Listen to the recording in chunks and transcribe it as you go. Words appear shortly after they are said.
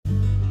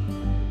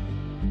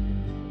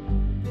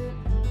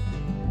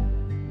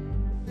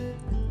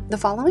The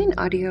following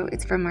audio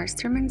is from our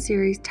sermon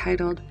series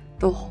titled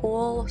The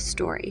Whole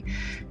Story,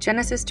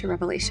 Genesis to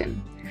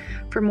Revelation.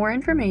 For more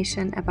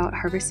information about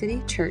Harvest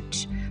City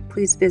Church,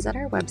 please visit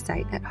our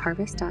website at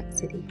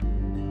harvest.city.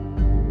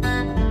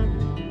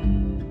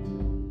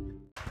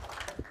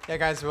 Yeah,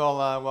 guys,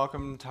 well,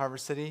 welcome to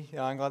Harvest City.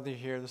 I'm glad that you're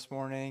here this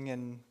morning,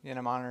 and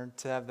I'm honored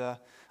to have the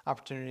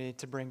opportunity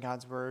to bring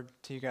God's Word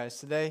to you guys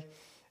today.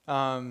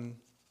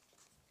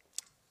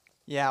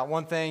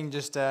 One thing,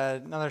 just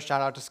another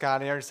shout out to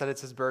Scott. He already said it's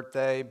his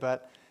birthday,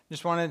 but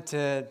just wanted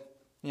to,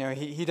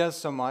 he does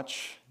so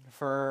much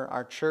for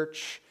our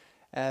church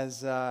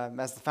as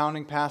the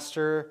founding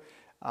pastor.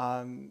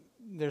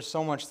 There's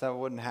so much that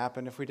wouldn't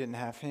happen if we didn't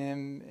have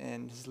him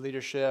and his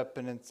leadership,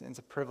 and it's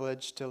a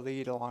privilege to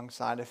lead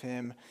alongside of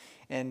him.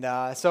 And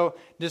so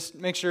just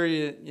make sure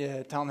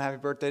you tell him happy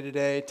birthday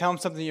today. Tell him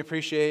something you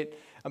appreciate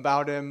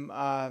about him.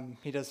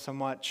 He does so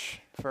much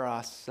for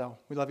us. So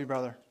we love you,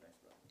 brother.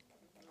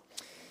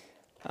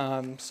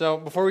 So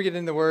before we get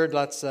into the Word,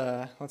 let's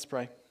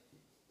pray.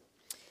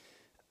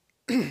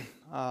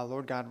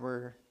 Lord God,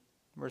 we're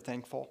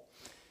thankful.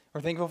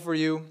 We're thankful for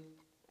you.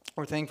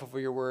 We're thankful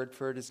for your Word,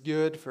 for it is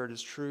good, for it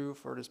is true,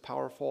 for it is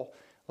powerful.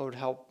 Lord,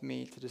 help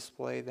me to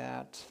display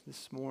that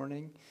this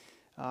morning.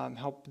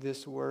 Help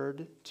this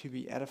Word to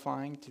be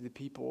edifying to the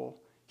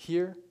people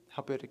here.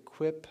 Help it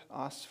equip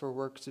us for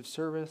works of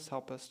service.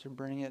 Help us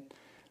to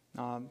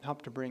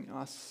help to bring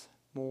us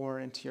more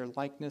into your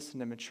likeness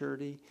and to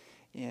maturity,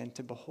 and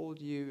to behold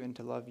you and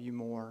to love you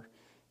more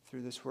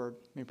through this Word.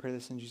 We pray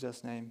this in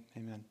Jesus' name.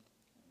 Amen.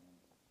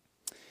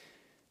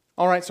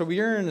 All right, so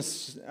we are in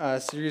a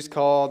series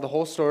called The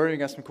Whole Story. We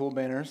got some cool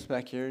banners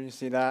back here. You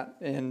see that?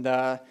 And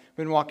we've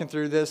been walking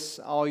through this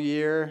all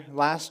year.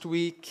 Last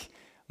week,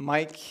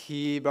 Mike,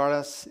 he brought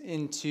us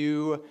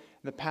into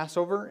the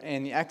Passover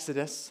and the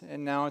Exodus.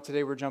 And now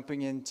today we're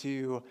jumping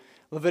into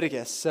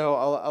Leviticus.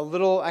 So a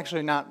little,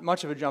 actually not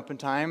much of a jump in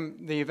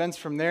time. The events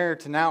from there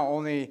to now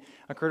only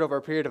occurred over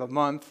a period of a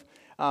month.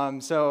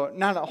 So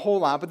not a whole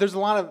lot, but there's a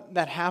lot of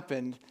that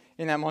happened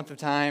in that month of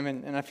time,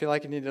 and I feel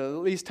like I need to at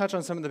least touch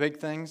on some of the big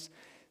things.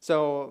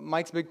 So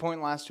Mike's big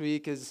point last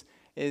week is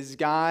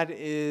God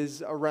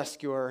is a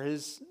rescuer.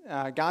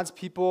 God's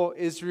people,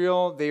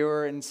 Israel, they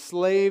were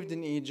enslaved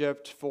in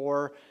Egypt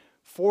for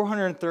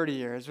 430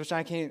 years, which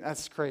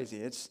that's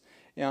crazy. It's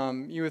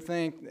you would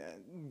think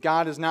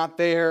God is not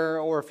there,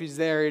 or if he's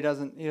there, he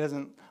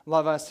doesn't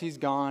love us. He's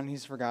gone.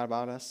 He's forgot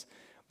about us.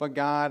 But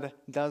God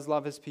does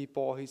love his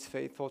people. He's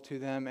faithful to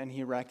them, and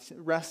he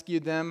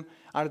rescued them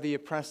out of the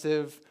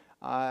oppressive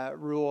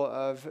rule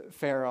of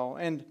Pharaoh.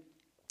 And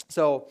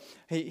so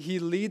he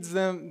leads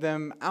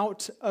them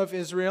out of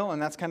Israel,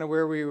 and that's kind of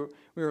where we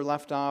were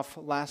left off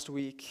last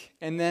week.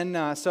 And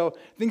then so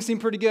things seem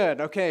pretty good.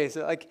 Okay,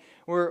 so like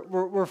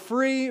we're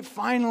free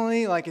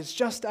finally, like it's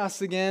just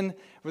us again.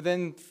 But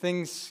then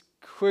things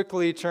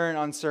quickly turn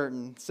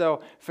uncertain.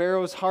 So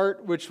Pharaoh's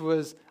heart, which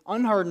was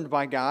unhardened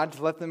by God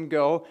to let them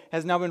go,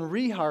 has now been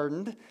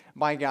rehardened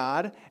by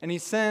God, and he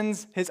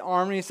sends his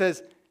army. He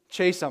says,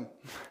 "Chase them."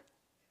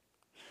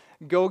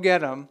 Go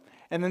get them.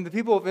 And then the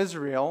people of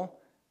Israel,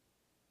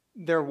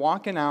 they're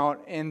walking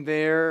out and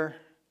they're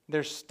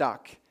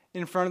stuck.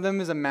 In front of them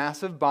is a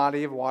massive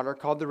body of water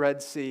called the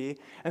Red Sea.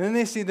 And then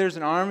they see there's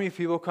an army of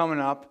people coming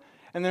up,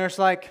 and they're just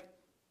like,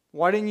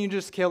 why didn't you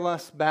just kill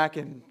us back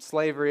in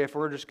slavery if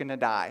we're just going to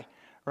die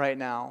right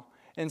now?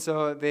 And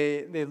so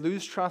they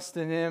lose trust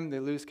in him, they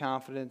lose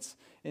confidence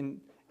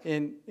in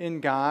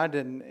God,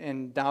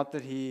 and doubt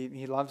that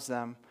he loves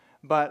them.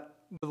 But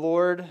the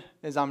Lord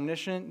is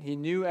omniscient. He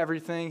knew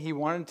everything. He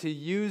wanted to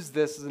use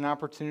this as an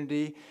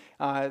opportunity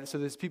so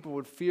his people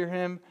would fear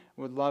him,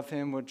 would love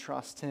him, would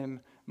trust him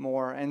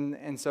more.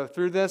 And so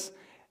through this,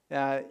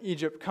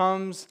 Egypt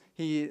comes.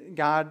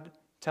 God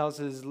tells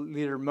his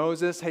leader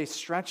Moses, hey,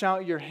 stretch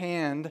out your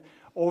hand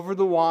over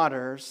the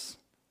waters,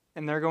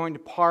 and they're going to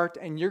part,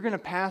 and you're going to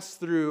pass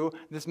through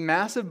this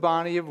massive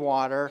body of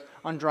water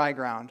on dry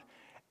ground.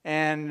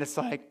 And it's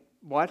like,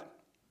 what?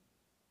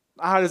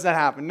 How does that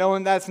happen?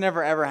 That's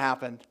never ever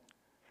happened.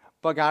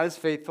 But God is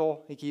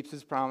faithful. He keeps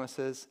his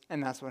promises,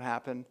 and that's what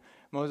happened.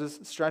 Moses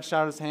stretched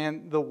out his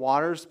hand. The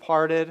waters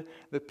parted.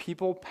 The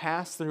people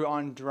passed through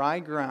on dry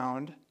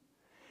ground.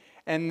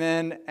 And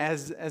then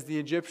as the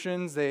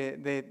Egyptians,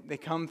 they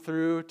come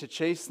through to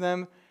chase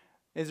them.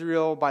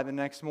 Israel, by the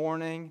next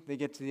morning, they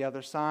get to the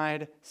other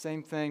side.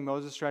 Same thing.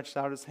 Moses stretched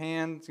out his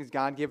hand because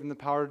God gave him the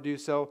power to do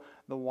so.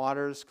 The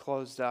waters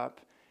closed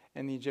up,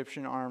 and the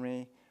Egyptian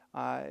army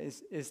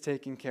is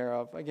taken care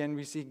of. Again,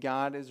 we see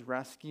God is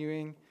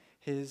rescuing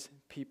his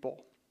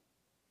people.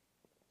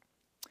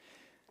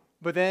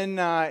 But then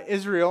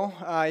Israel,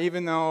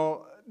 even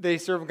though they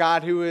serve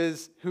God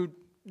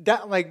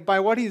by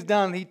what he's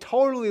done, he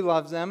totally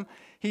loves them.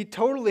 He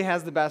totally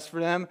has the best for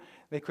them.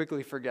 They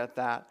quickly forget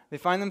that. They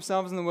find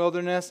themselves in the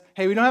wilderness.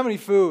 Hey, we don't have any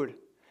food.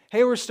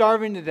 Hey, we're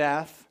starving to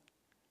death.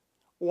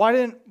 Why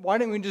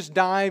didn't we just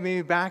die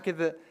maybe back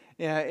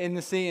in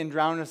the sea and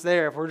drown us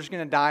there if we're just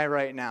going to die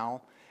right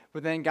now?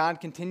 But then God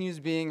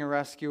continues being a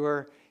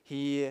rescuer.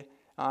 He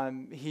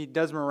He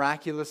does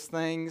miraculous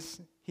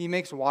things. He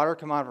makes water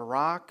come out of a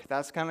rock.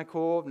 That's kind of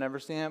cool. I've never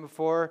seen it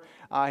before.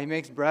 He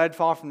makes bread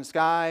fall from the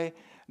sky.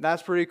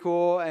 That's pretty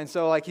cool. And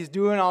so like he's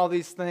doing all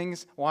these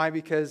things. Why?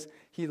 Because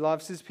he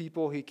loves his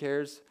people. He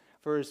cares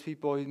for his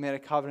people. He's made a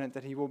covenant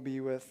that he will be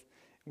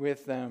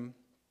with them.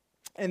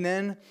 And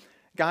then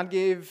God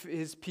gave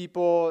his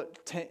people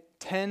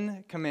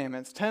 10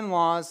 commandments, 10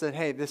 laws that,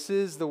 hey, this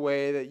is the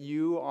way that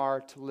you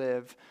are to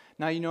live.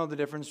 Now you know the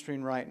difference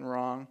between right and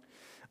wrong.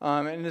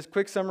 And this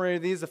quick summary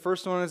of these, the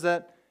first one is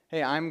that,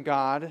 hey, I'm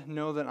God.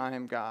 Know that I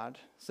am God.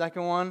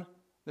 Second one,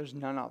 there's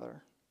none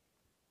other.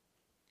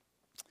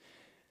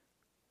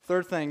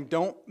 Third thing,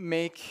 don't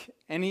make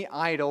any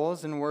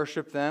idols and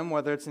worship them,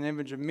 whether it's an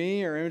image of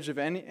me or image of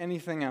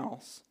anything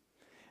else.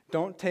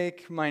 Don't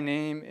take my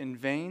name in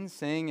vain,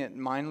 saying it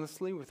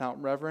mindlessly without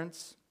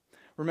reverence.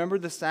 Remember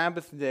the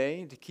Sabbath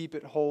day to keep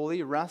it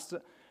holy. Rest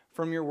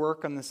from your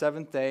work on the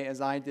seventh day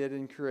as I did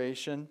in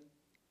creation.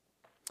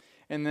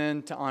 And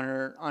then to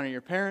honor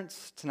your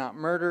parents, to not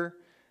murder,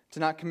 to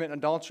not commit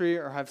adultery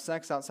or have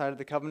sex outside of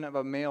the covenant of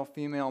a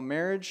male-female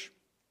marriage,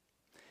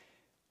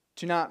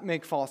 to not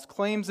make false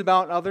claims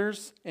about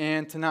others,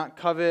 and to not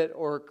covet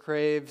or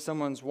crave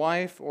someone's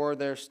wife or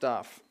their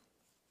stuff.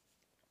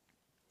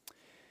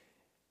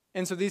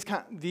 And so these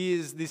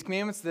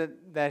commandments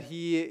that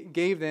he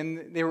gave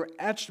them, they were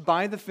etched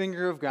by the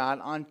finger of God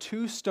on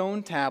 2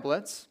 stone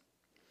tablets.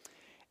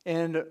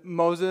 And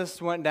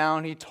Moses went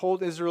down, he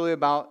told Israel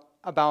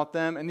about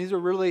them, and these are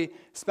really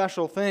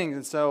special things.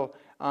 And so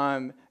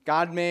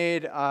God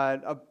made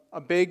a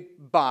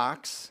big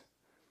box,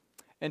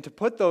 and to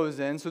put those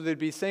in so they'd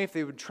be safe,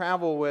 they would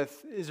travel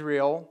with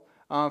Israel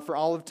for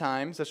all of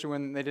time, especially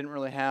when they didn't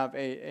really have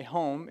a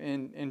home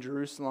in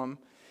Jerusalem.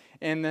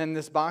 And then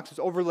this box was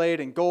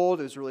overlaid in gold.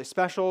 It was really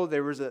special.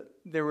 There was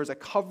a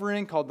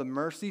covering called the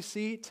mercy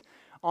seat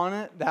on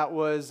it. That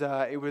was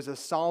it was a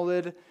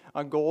solid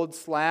gold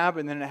slab,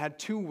 and then it had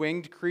 2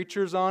 winged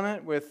creatures on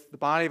it with the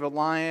body of a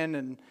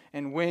lion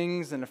and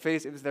wings and a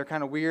face. They're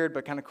kind of weird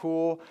but kind of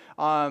cool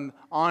on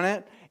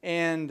it.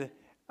 And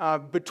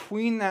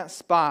between that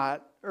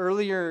spot,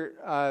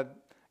 earlier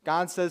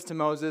God says to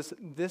Moses,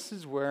 "This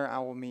is where I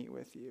will meet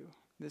with you.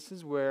 This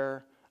is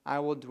where I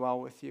will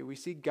dwell with you." We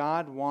see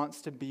God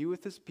wants to be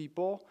with his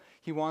people.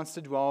 He wants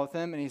to dwell with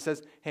them. And he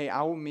says, hey,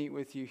 I will meet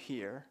with you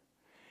here.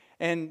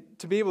 And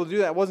to be able to do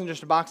that, it wasn't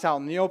just a box out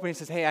in the open. He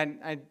says, hey,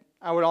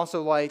 I would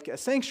also like a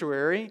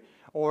sanctuary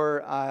or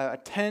a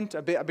tent,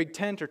 a big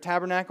tent or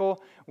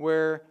tabernacle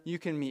where you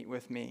can meet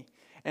with me.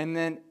 And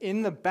then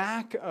in the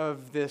back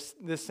of this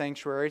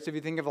sanctuary, so if you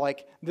think of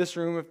like this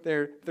room, if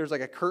there's like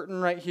a curtain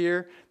right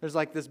here, there's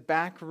like this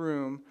back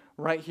room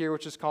right here,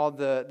 which is called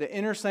the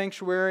inner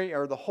sanctuary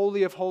or the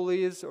Holy of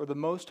Holies or the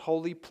most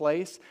holy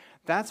place.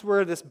 That's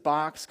where this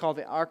box called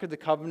the Ark of the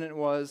Covenant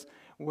was,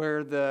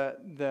 where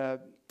the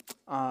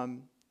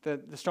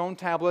stone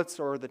tablets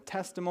or the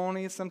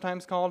testimony is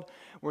sometimes called,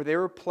 where they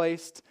were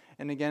placed.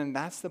 And again,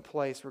 that's the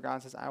place where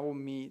God says, I will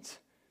meet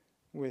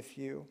with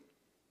you.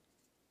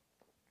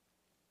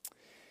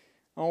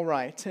 All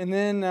right, and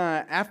then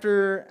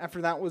after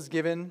that was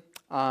given,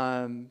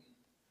 God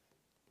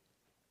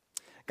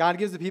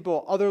gives the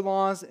people other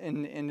laws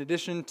in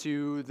addition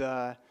to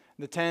the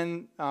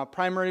 10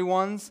 primary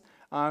ones.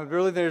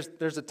 Really,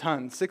 there's a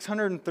ton.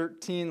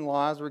 613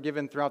 laws were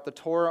given throughout the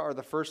Torah, or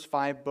the first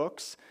 5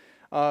 books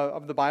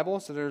of the Bible.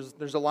 So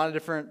there's a lot of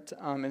different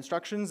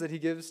instructions that he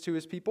gives to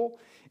his people.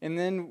 And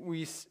then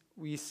we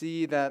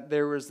see that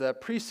there was the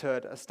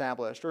priesthood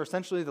established, or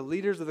essentially the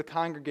leaders of the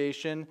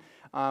congregation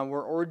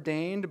were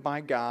ordained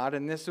by God,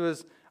 and this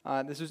was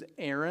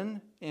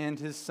Aaron and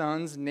his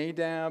sons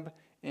Nadab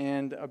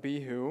and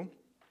Abihu.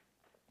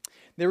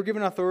 They were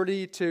given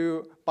authority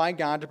by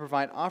God to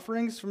provide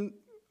offerings from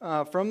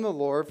the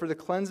Lord for the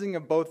cleansing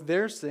of both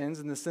their sins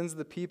and the sins of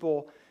the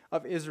people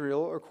of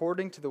Israel,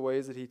 according to the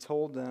ways that he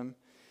told them.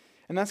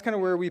 And that's kind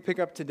of where we pick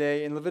up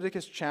today in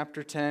Leviticus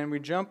chapter 10. We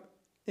jump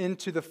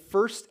into the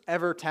first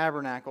ever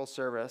tabernacle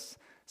service.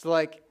 So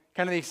like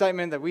kind of the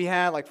excitement that we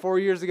had like 4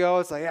 years ago,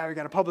 it's like, yeah, we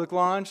got a public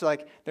launch.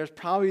 Like there's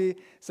probably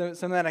some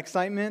of that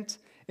excitement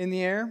in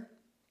the air.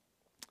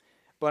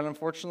 But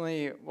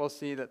unfortunately, we'll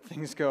see that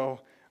things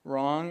go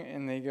wrong,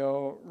 and they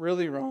go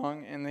really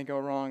wrong, and they go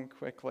wrong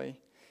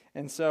quickly.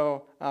 And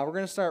so we're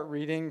going to start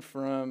reading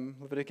from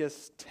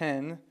Leviticus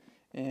 10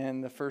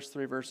 and the first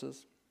 3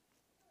 verses.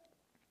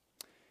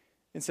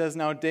 It says,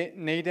 Now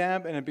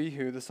Nadab and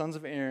Abihu, the sons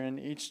of Aaron,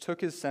 each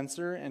took his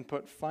censer and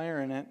put fire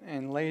in it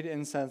and laid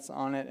incense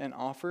on it and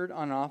offered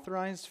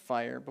unauthorized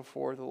fire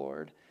before the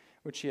Lord,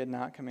 which he had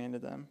not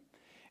commanded them.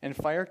 And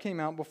fire came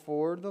out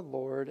before the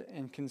Lord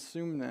and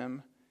consumed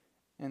them,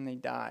 and they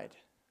died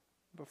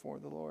before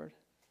the Lord.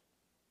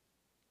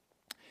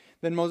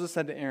 Then Moses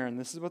said to Aaron,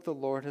 This is what the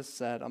Lord has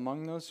said,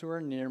 Among those who are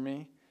near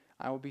me,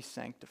 I will be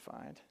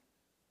sanctified.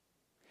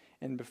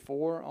 And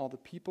before all the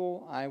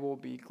people, I will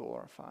be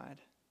glorified.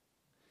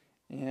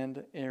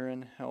 And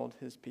Aaron held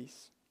his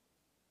peace.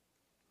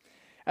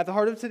 At the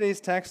heart of today's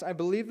text, I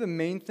believe the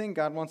main thing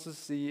God wants us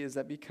to see is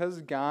that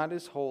because God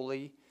is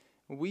holy,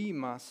 we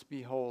must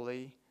be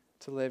holy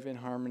to live in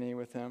harmony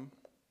with him.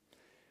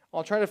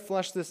 I'll try to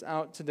flesh this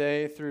out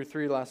today through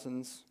 3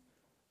 lessons,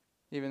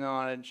 even though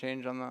I didn't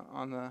change on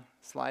the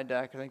slide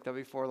deck. I think there'll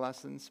be 4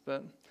 lessons,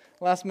 but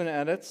last minute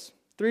edits.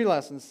 3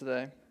 lessons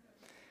today.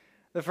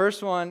 The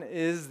first one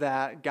is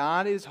that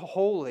God is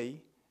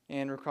holy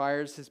and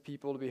requires his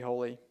people to be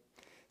holy.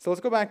 So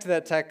let's go back to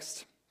that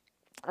text.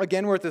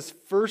 Again, we're at this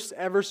first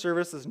ever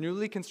service, this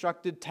newly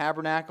constructed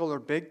tabernacle or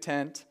big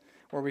tent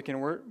where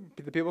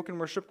the people can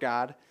worship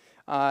God.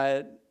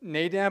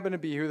 Nadab and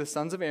Abihu, the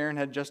sons of Aaron,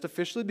 had just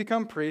officially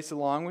become priests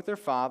along with their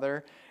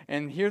father,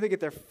 and here they get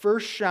their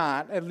first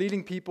shot at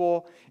leading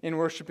people in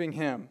worshiping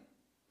him.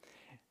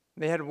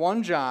 They had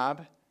one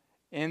job,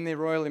 and they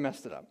royally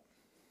messed it up.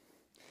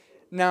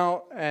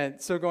 Now,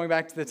 so going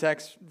back to the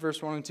text,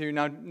 verse 1 and 2,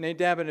 now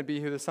Nadab and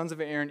Abihu, the sons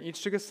of Aaron,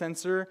 each took a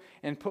censer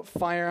and put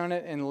fire on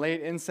it and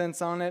laid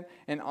incense on it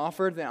and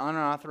offered the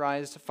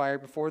unauthorized fire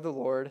before the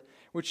Lord,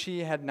 which he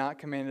had not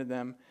commanded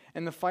them.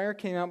 And the fire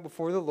came out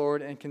before the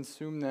Lord and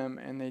consumed them,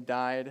 and they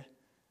died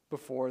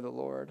before the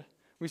Lord.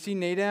 We see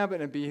Nadab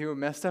and Abihu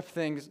messed up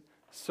things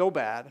so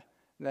bad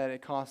that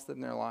it cost them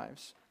their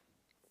lives.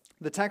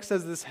 The text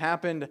says this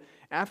happened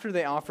after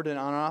they offered an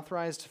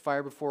unauthorized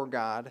fire before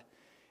God.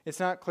 It's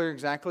not clear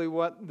exactly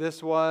what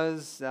this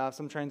was.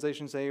 Some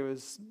translations say it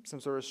was some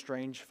sort of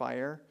strange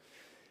fire.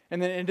 And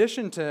then in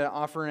addition to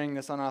offering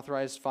this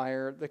unauthorized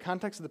fire, the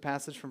context of the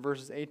passage from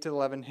verses 8 to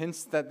 11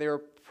 hints that they were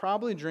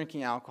probably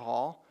drinking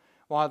alcohol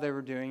while they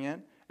were doing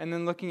it. And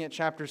then looking at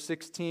chapter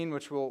 16,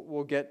 which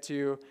we'll get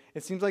to,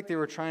 it seems like they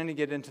were trying to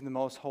get into the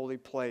most holy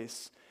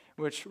place,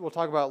 which we'll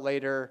talk about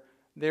later.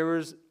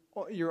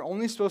 You're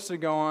only supposed to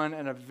go on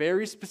at a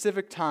very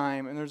specific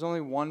time, and there's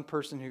only one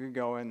person who could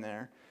go in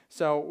there.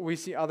 So we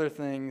see other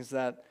things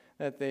that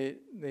they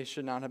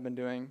should not have been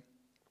doing.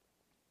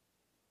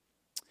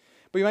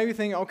 But you might be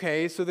thinking,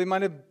 okay, so they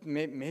might have,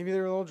 maybe they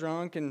were a little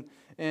drunk, and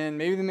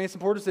maybe they made some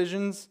poor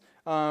decisions,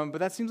 but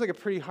that seems like a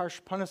pretty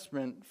harsh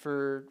punishment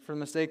for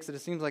mistakes that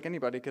it seems like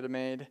anybody could have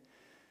made.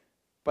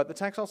 But the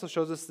text also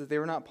shows us that they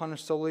were not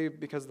punished solely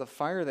because of the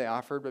fire they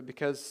offered, but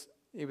because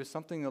it was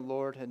something the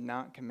Lord had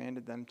not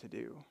commanded them to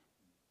do.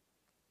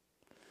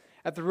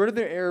 At the root of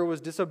their error was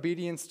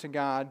disobedience to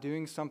God,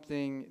 doing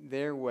something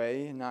their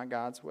way and not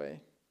God's way.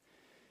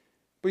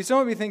 But you still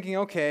might be thinking,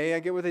 okay,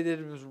 I get what they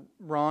did was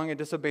wrong, I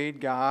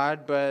disobeyed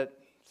God, but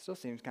it still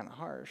seems kind of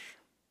harsh.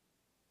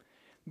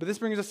 But this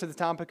brings us to the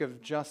topic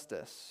of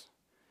justice.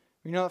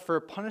 We know that for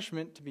a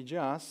punishment to be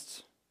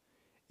just,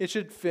 it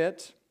should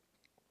fit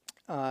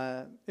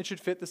the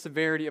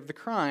severity of the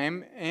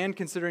crime and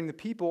considering the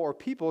people or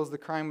peoples the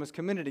crime was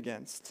committed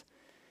against.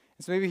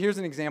 And so maybe here's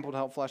an example to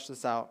help flesh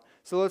this out.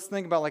 So let's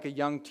think about like a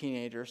young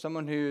teenager,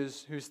 someone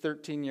who's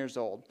 13 years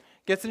old.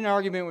 Gets in an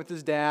argument with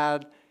his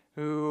dad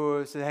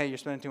who said, hey, you're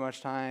spending too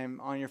much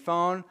time on your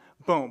phone.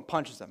 Boom,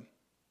 punches him.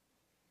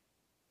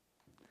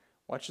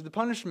 What should the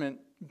punishment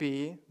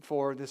be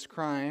for this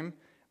crime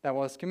that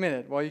was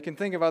committed? Well, you can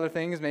think of other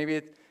things. Maybe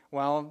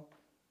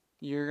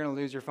you're going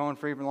to lose your phone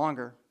for even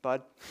longer,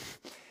 bud.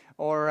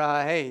 Or,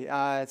 hey,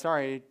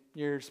 sorry,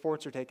 your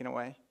sports are taken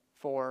away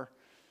for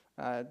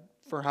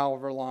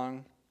however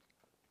long.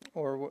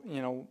 Or,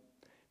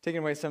 taking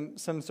away some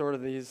sort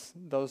of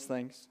those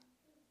things.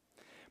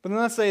 But then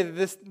let's say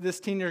that this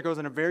teenager goes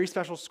on a very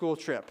special school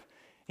trip.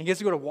 He gets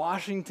to go to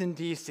Washington,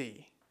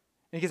 D.C.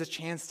 And he gets a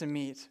chance to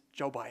meet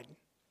Joe Biden,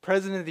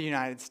 President of the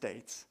United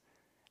States.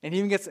 And he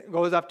even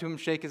goes up to him,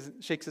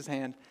 shakes his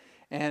hand,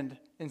 and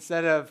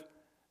instead of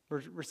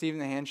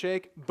receiving the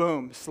handshake,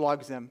 boom,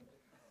 slugs him.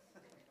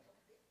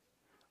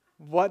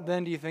 What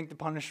then do you think the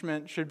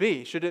punishment should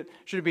be? Should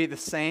it be the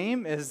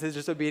same as his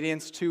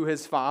disobedience to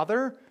his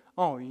father?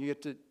 Oh,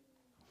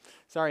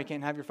 sorry, you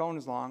can't have your phone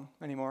as long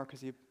anymore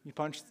because you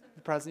punched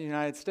the President of the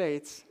United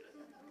States.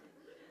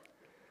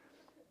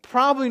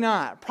 Probably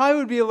not. Probably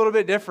would be a little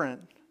bit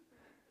different.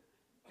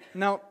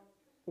 Now,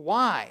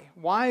 why?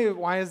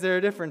 Why is there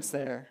a difference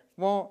there?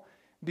 Well,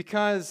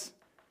 because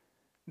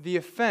the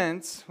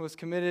offense was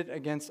committed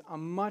against a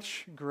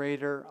much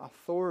greater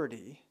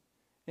authority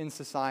in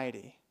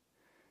society.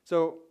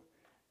 So,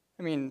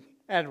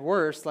 at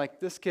worst,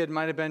 this kid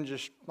might have been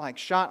just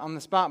shot on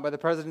the spot by the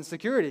president's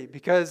security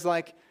because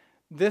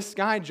this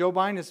guy, Joe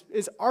Biden,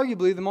 is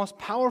arguably the most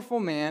powerful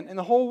man in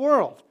the whole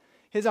world.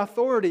 His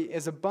authority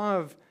is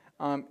above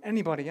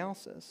anybody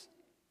else's.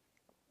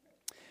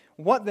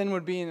 What then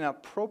would be an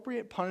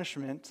appropriate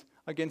punishment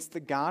against the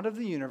God of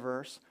the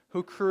universe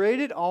who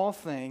created all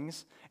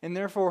things and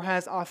therefore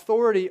has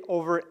authority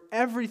over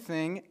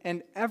everything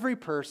and every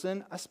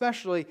person,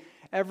 especially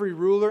every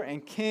ruler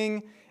and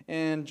king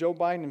and Joe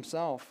Biden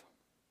himself?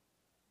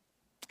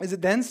 Is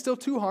it then still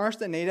too harsh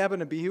that Nadab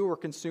and Abihu were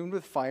consumed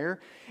with fire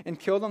and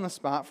killed on the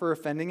spot for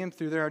offending him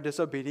through their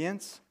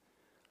disobedience?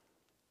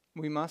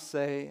 We must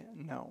say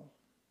no.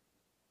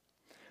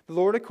 The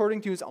Lord,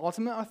 according to his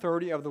ultimate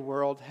authority of the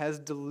world, has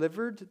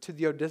delivered to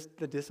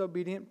the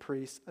disobedient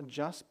priests a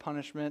just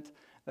punishment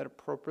that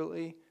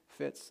appropriately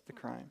fits the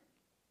crime.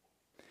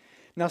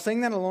 Now,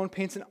 saying that alone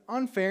paints an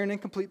unfair and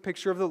incomplete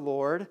picture of the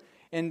Lord,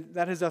 and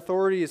that his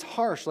authority is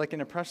harsh like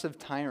an oppressive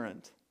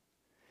tyrant.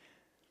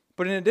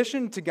 But in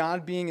addition to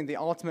God being the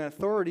ultimate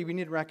authority, we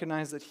need to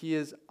recognize that he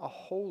is a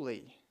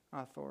holy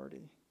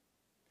authority.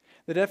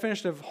 The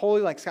definition of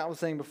holy, like Scott was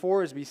saying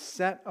before, is to be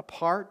set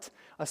apart,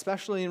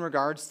 especially in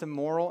regards to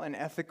moral and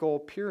ethical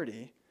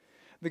purity.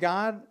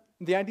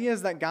 The idea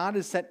is that God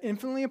is set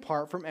infinitely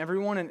apart from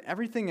everyone and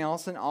everything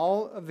else, and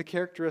all of the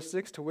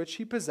characteristics to which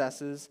he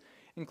possesses,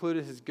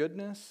 included his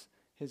goodness,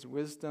 his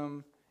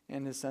wisdom,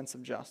 and his sense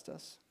of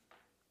justice.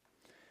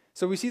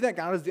 So we see that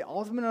God is the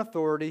ultimate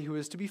authority who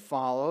is to be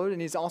followed,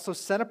 and he's also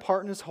set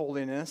apart in his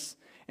holiness,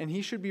 and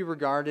he should be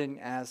regarded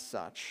as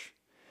such.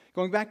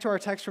 Going back to our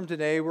text from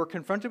today, we're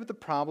confronted with the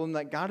problem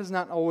that God is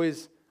not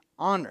always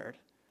honored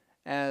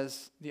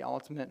as the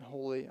ultimate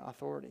holy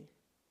authority,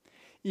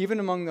 even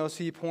among those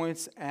he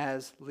appoints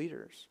as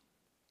leaders.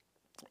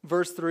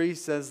 Verse 3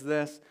 says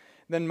this,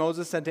 "Then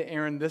Moses said to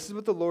Aaron, 'This is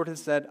what the Lord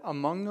has said,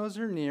 among those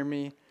who are near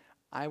me,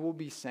 I will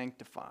be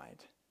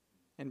sanctified,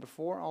 and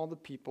before all the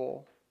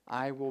people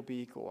I will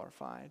be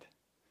glorified.'"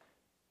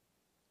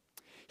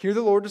 Here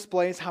the Lord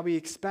displays how he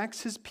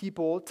expects his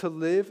people to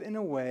live in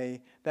a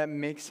way that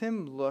makes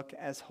him look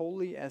as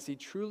holy as he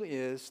truly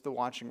is to the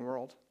watching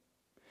world.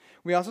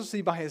 We also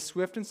see by his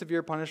swift and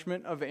severe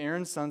punishment of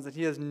Aaron's sons that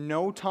he has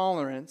no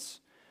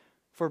tolerance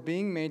for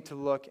being made to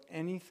look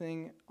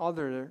anything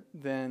other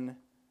than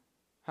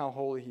how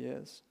holy he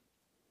is.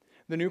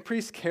 The new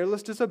priest's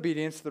careless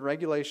disobedience to the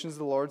regulations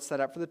the Lord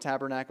set up for the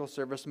tabernacle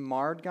service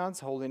marred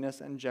God's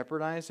holiness and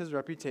jeopardized his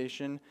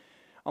reputation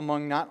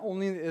among not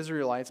only the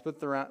Israelites, but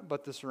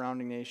the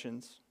surrounding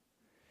nations.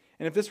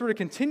 And if this were to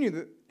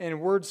continue and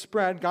word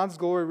spread, God's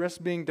glory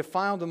risked being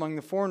defiled among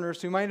the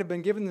foreigners who might have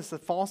been given this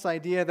false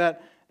idea that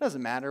it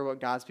doesn't matter what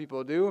God's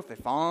people do, if they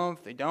follow him,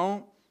 if they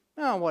don't,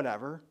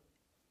 whatever.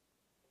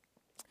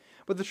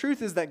 But the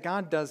truth is that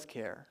God does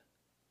care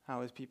how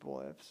his people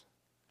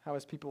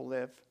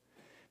live,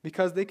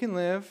 because they can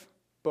live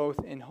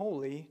both in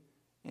holy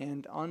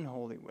and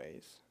unholy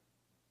ways.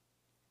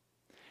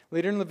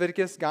 Later in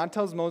Leviticus, God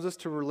tells Moses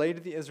to relay to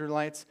the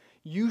Israelites,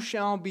 "You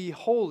shall be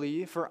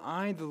holy, for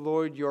I, the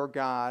Lord your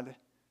God,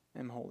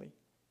 am holy."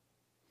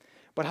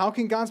 But how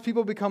can God's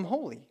people become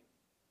holy?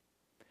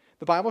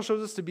 The Bible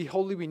shows us to be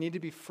holy, we need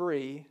to be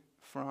free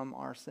from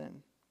our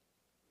sin,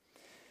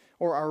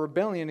 or our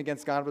rebellion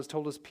against God was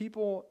told as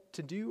people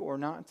to do or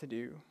not to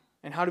do.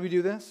 And how do we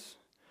do this?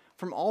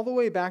 From all the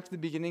way back to the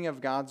beginning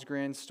of God's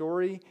grand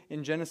story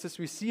in Genesis,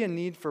 we see a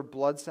need for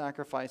blood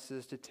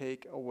sacrifices to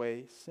take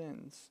away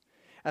sins,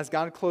 as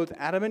God clothed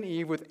Adam and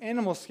Eve with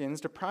animal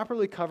skins to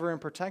properly cover and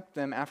protect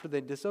them after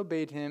they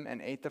disobeyed him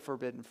and ate the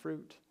forbidden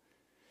fruit.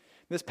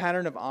 This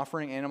pattern of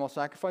offering animal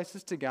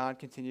sacrifices to God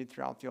continued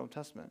throughout the Old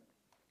Testament.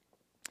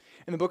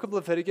 In the book of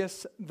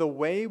Leviticus, the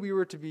way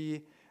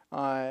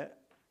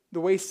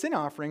sin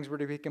offerings were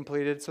to be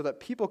completed so that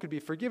people could be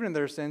forgiven of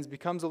their sins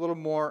becomes a little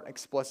more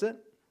explicit.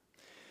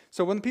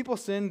 So when people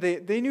sinned,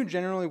 they knew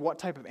generally what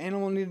type of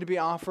animal needed to be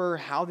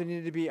offered, how they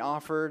needed to be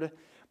offered,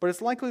 but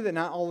it's likely that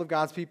not all of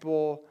God's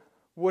people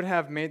would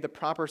have made the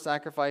proper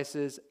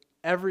sacrifices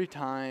every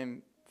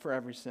time for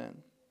every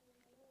sin.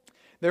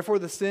 Therefore,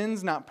 the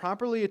sins not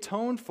properly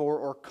atoned for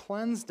or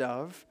cleansed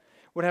of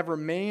would have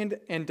remained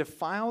and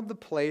defiled the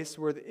place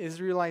where the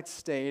Israelites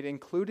stayed,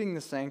 including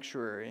the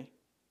sanctuary.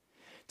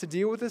 To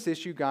deal with this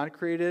issue, God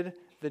created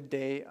the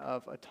Day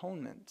of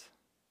Atonement.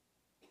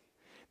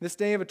 This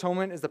Day of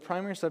Atonement is the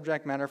primary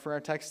subject matter for our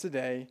text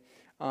today.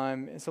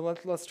 So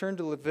let's turn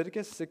to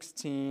Leviticus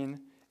 16,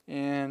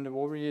 and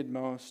we'll read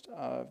most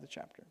of the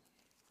chapter.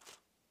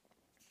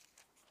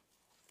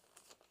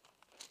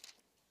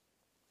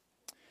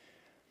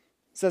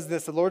 It says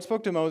this, "The Lord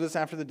spoke to Moses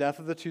after the death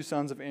of the two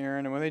sons of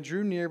Aaron, and when they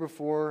drew near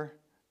before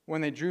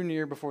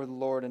the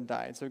Lord and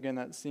died." So again,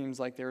 that seems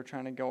like they were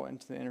trying to go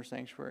into the inner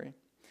sanctuary.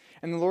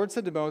 "And the Lord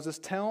said to Moses,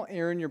 'Tell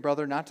Aaron your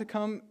brother not to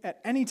come at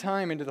any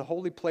time into the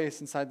holy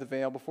place inside the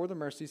veil before the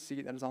mercy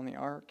seat that is on the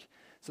ark,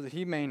 so that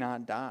he may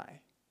not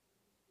die.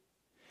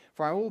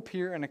 For I will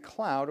appear in a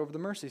cloud over the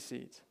mercy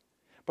seat.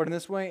 But in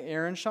this way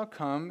Aaron shall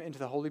come into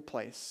the holy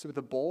place with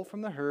a bull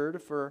from the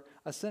herd for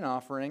a sin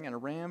offering and a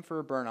ram for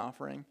a burnt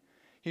offering.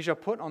 He shall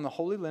put on the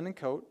holy linen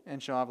coat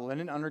and shall have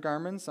linen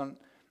undergarments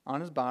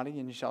on his body,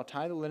 and he shall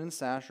tie the linen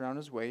sash around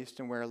his waist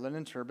and wear a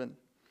linen turban.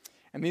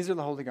 And these are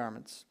the holy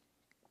garments.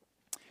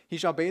 He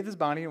shall bathe his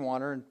body in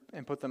water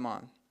and put them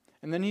on.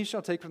 And then he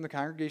shall take from the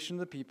congregation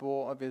of the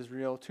people of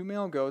Israel 2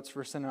 male goats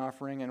for a sin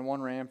offering and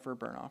 1 ram for a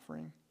burnt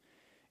offering.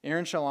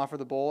 Aaron shall offer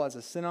the bull as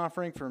a sin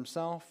offering for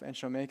himself and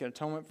shall make an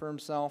atonement for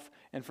himself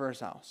and for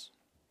his house.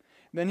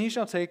 Then he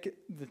shall take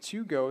the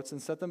 2 goats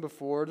and set them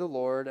before the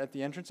Lord at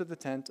the entrance of the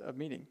tent of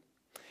meeting.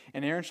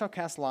 And Aaron shall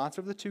cast lots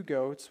over the 2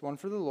 goats, one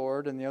for the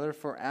Lord and the other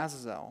for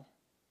Azazel.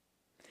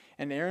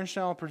 And Aaron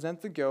shall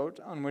present the goat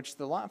on which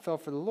the lot fell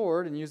for the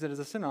Lord and use it as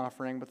a sin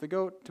offering, but the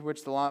goat to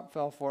which the lot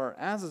fell for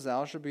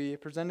Azazel shall be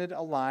presented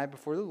alive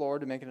before the Lord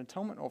to make an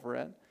atonement over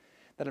it,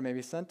 that it may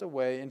be sent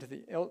away into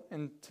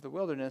the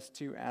wilderness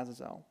to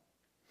Azazel.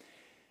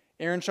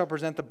 Aaron shall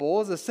present the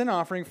bull as a sin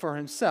offering for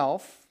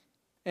himself,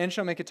 and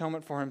shall make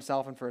atonement for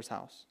himself and for his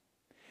house.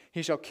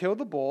 He shall kill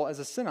the bull as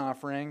a sin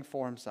offering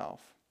for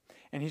himself.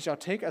 And he shall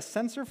take a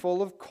censer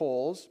full of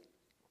coals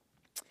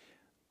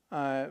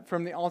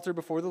from the altar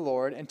before the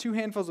Lord, and 2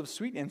 handfuls of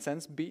sweet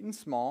incense beaten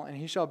small, and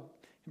he shall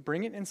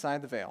bring it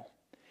inside the veil,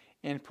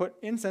 and put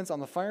incense on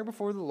the fire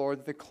before the Lord,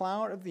 that the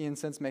cloud of the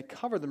incense may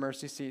cover the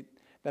mercy seat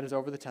that is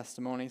over the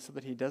testimony, so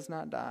that he does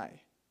not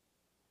die.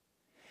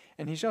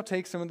 And he shall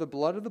take some of the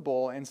blood of the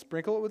bull and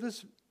sprinkle it with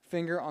his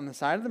finger on the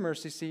side of the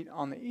mercy seat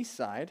on the east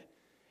side,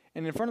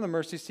 and in front of the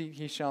mercy seat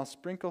he shall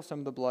sprinkle some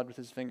of the blood with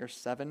his finger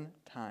 7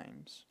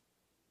 times.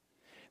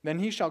 Then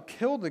he shall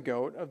kill the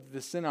goat of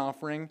the sin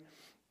offering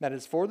that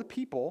is for the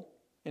people,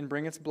 and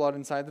bring its blood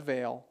inside the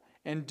veil,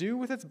 and do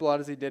with its blood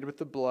as he did with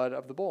the blood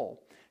of the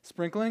bull,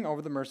 sprinkling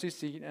over the mercy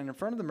seat and in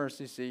front of the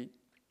mercy seat.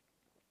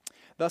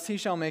 Thus he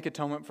shall make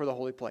atonement for the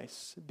holy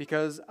place,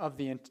 because of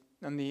the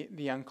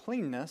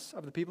uncleanness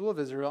of the people of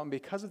Israel, and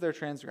because of their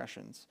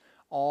transgressions,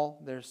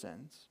 all their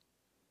sins.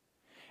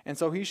 And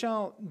so he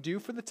shall do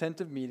for the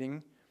tent of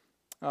meeting,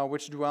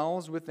 which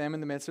dwells with them in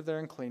the midst of their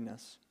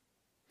uncleanness.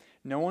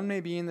 No one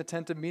may be in the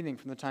tent of meeting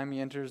from the time he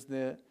enters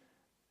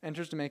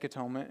to make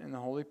atonement in the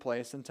holy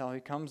place until he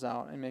comes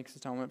out and makes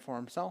atonement for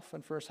himself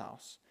and for his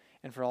house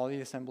and for all the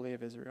assembly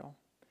of Israel.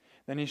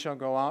 Then he shall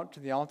go out to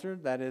the altar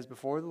that is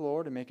before the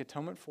Lord and make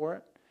atonement for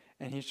it,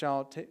 and he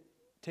shall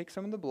take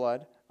some of the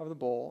blood of the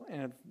bull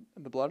and of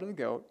the blood of the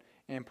goat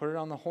and put it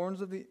on the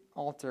horns of the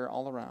altar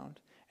all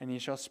around, and he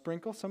shall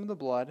sprinkle some of the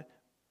blood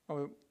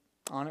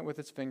on it with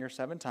his finger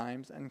 7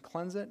 times and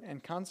cleanse it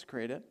and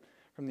consecrate it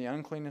from the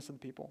uncleanness of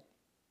the people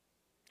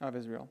of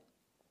Israel.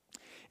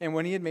 And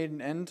when he had made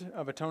an end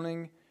of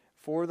atoning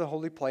for the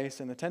holy place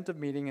and the tent of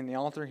meeting and the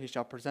altar, he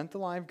shall present the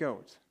live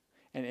goat,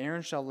 and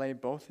Aaron shall lay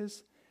both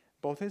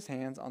his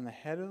hands on the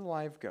head of the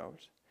live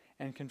goat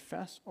and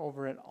confess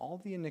over it all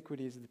the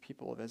iniquities of the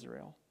people of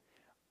Israel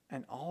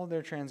and all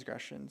their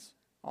transgressions,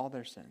 all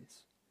their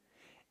sins.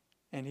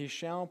 And he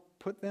shall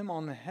put them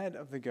on the head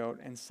of the goat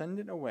and send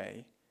it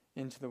away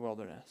into the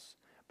wilderness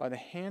by the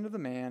hand of the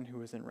man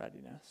who is in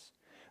readiness.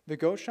 The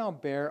goat shall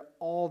bear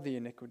all the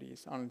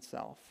iniquities on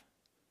itself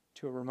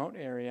to a remote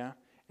area,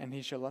 and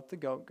he shall let the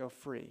goat go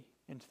free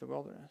into the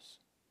wilderness.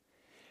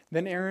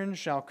 Then Aaron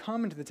shall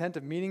come into the tent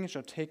of meeting and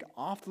shall take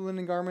off the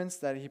linen garments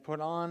that he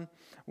put on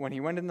when he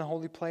went in the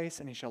holy place,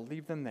 and he shall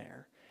leave them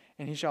there.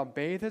 And he shall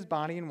bathe his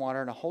body in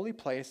water in a holy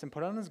place and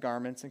put on his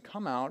garments and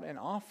come out and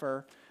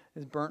offer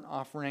his burnt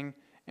offering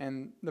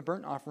and the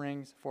burnt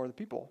offerings for the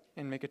people,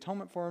 and make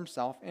atonement for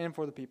himself and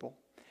for the people.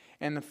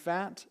 And the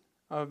fat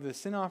of the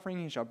sin offering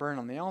he shall burn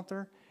on the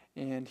altar,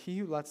 and he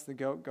who lets the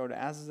goat go to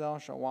Azazel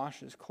shall wash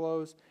his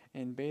clothes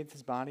and bathe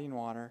his body in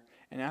water,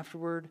 and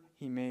afterward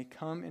he may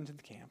come into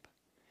the camp.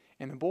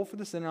 And the bull for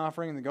the sin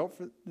offering and the goat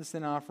for the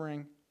sin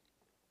offering,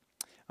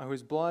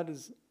 whose blood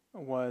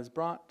was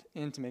brought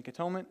in to make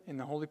atonement in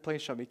the holy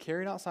place, shall be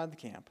carried outside the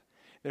camp.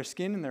 Their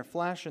skin and their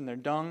flesh and their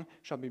dung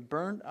shall be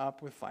burned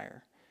up with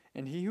fire.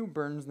 And he who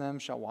burns them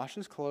shall wash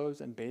his clothes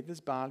and bathe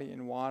his body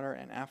in water,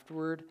 and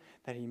afterward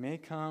that he may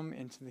come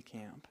into the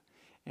camp.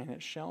 And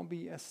it shall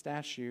be a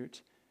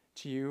statute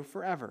to you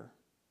forever,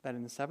 that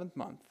in the 7th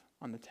month,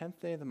 on the 10th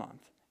day of the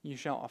month, you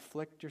shall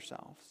afflict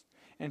yourselves,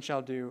 and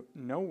shall do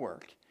no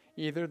work,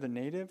 either the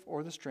native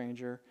or the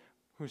stranger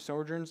who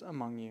sojourns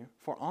among you.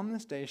 For on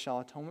this day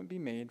shall atonement be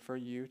made for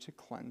you to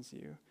cleanse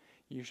you.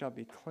 You shall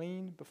be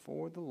clean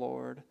before the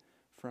Lord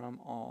from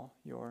all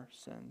your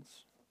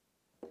sins.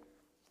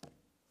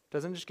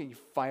 Doesn't it just get you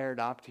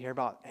fired up to hear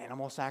about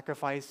animal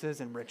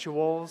sacrifices and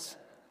rituals?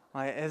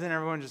 Like, isn't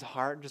everyone's just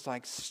heart just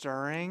like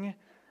stirring?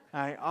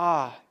 Like,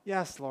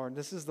 yes, Lord,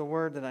 this is the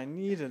word that I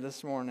needed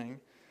this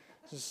morning.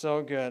 This is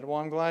so good. Well,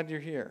 I'm glad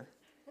you're here.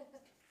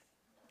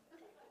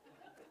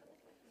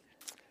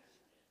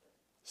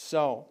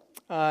 So,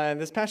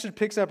 this passage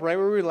picks up right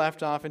where we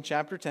left off in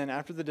chapter 10,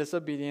 after the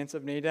disobedience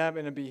of Nadab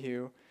and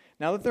Abihu.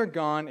 Now that they're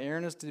gone,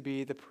 Aaron is to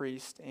be the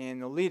priest and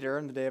the leader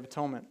in the Day of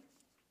Atonement.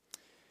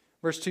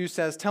 Verse 2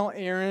 says, "Tell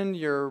Aaron,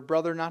 your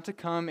brother, not to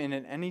come in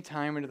at any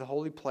time into the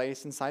holy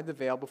place inside the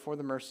veil before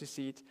the mercy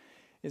seat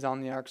is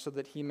on the ark, so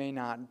that he may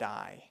not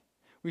die."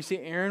 We see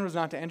Aaron was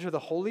not to enter the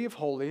Holy of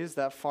Holies,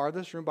 that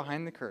farthest room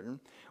behind the curtain,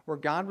 where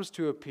God was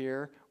to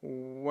appear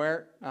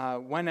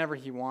whenever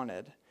he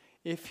wanted.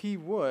 If he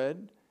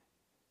would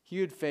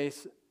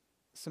face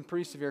some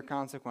pretty severe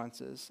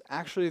consequences,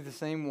 actually the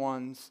same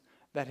ones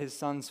that his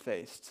sons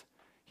faced.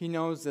 He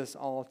knows this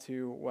all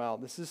too well.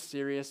 This is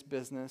serious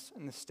business,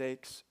 and the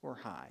stakes were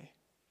high.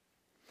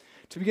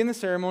 To begin the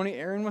ceremony,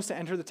 Aaron was to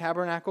enter the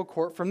tabernacle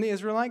court from the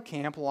Israelite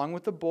camp, along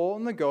with the bull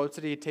and the goats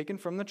that he had taken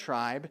from the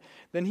tribe.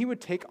 Then he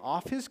would take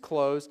off his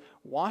clothes,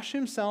 wash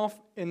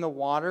himself in the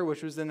water,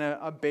 which was in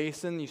a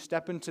basin. You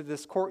step into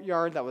this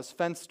courtyard that was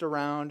fenced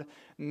around,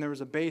 and there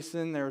was a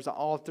basin, there was an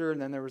altar, and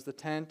then there was the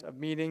tent of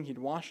meeting. He'd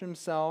wash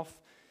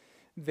himself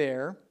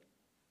there.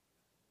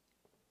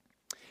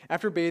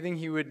 After bathing,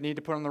 he would need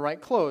to put on the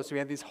right clothes. So he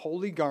had these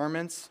holy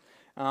garments,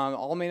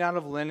 all made out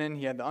of linen.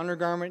 He had the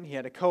undergarment, he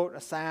had a coat,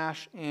 a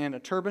sash, and a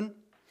turban.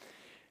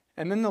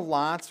 And then the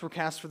lots were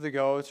cast for the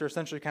goats, or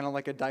essentially kind of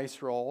like a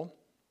dice roll.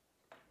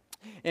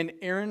 And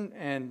Aaron,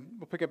 and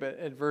we'll pick up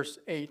at verse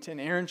 8, and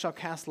Aaron shall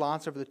cast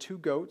lots over the 2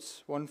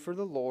 goats, one for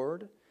the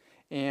Lord,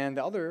 and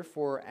the other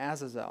for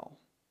Azazel.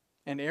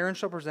 And Aaron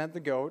shall present the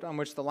goat on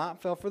which the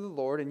lot fell for the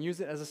Lord, and use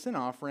it as a sin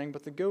offering,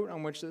 but the goat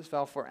on which this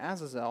fell for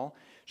Azazel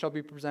shall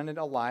be presented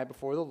alive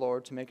before the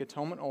Lord to make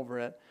atonement over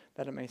it,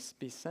 that it may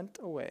be sent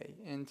away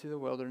into the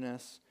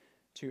wilderness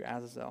to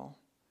Azazel.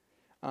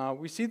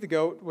 We see the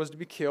goat was to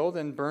be killed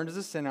and burned as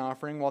a sin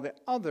offering, while the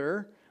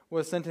other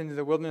was sent into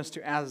the wilderness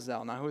to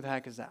Azazel. Now, who the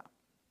heck is that?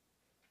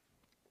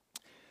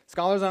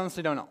 Scholars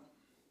honestly don't know.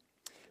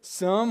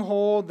 Some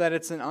hold that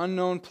it's an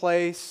unknown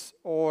place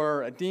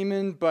or a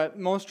demon, but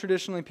most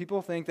traditionally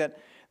people think that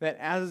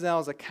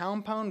Azazel is a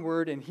compound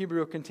word in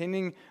Hebrew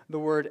containing the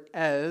word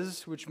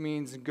ez, which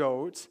means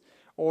goat,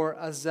 or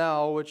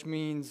azel, which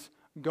means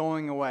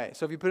going away.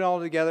 So if you put it all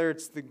together,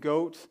 it's the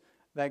goat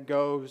that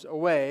goes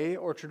away,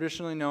 or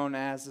traditionally known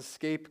as the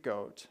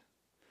scapegoat.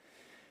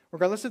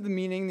 Regardless of the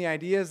meaning, the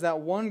idea is that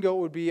one goat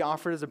would be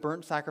offered as a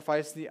burnt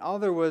sacrifice, the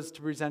other was to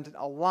present it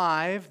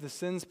alive, the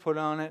sins put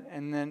on it,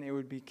 and then it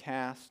would be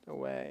cast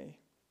away.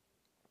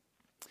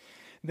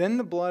 Then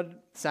the blood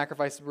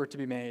sacrifices were to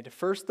be made.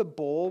 First, the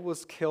bull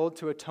was killed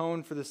to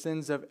atone for the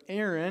sins of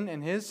Aaron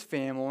and his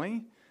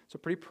family, so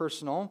pretty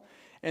personal.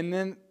 And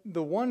then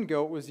the one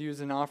goat was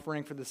used in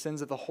offering for the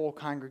sins of the whole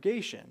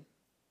congregation.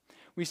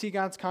 We see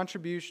God's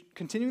contribution,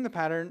 continuing the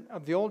pattern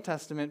of the Old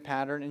Testament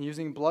pattern and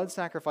using blood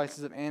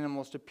sacrifices of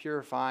animals to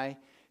purify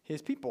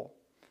his people,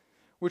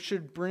 which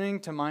should bring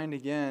to mind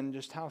again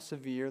just how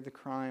severe the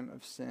crime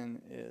of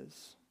sin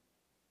is.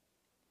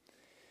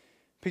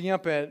 Picking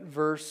up at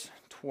verse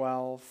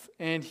 12,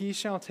 and he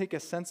shall take a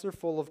censer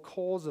full of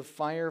coals of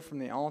fire from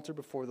the altar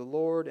before the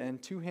Lord,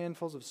 and 2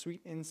 handfuls of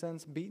sweet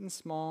incense beaten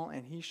small,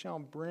 and he shall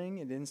bring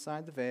it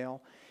inside the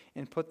veil,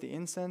 and put the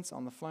incense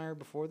on the fire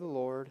before the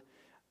Lord,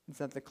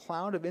 that the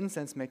cloud of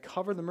incense may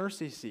cover the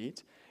mercy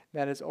seat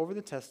that is over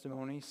the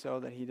testimony, so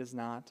that he does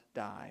not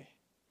die.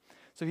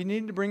 So he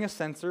needed to bring a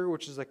censer,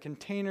 which is a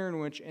container in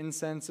which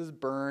incense is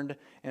burned,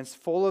 and it's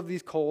full of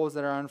these coals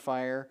that are on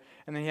fire.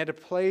 And then he had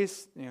to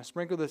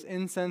sprinkle this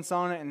incense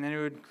on it, and then it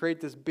would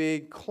create this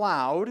big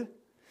cloud.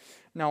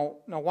 Now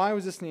why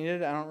was this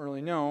needed? I don't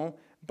really know,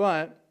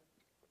 but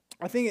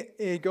I think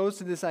it goes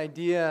to this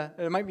idea,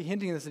 it might be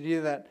hinting at this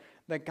idea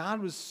that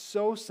God was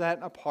so set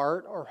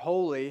apart or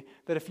holy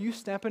that if you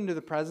step into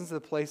the presence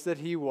of the place that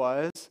he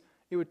was,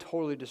 it would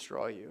totally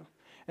destroy you.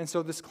 And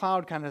so this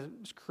cloud kind of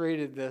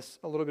created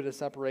a little bit of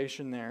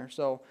separation there.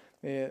 So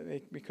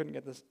we couldn't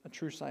get a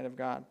true sight of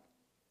God.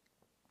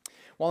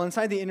 While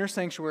inside the inner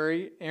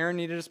sanctuary, Aaron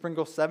needed to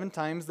sprinkle 7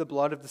 times the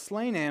blood of the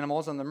slain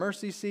animals on the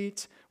mercy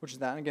seat, which is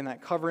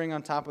that covering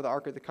on top of the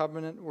Ark of the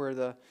Covenant where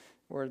the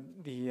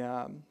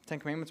 10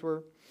 Commandments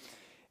were.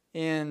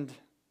 And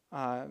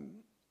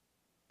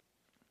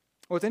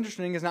what's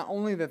interesting is not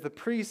only that the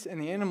priests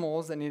and the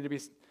animals that needed to be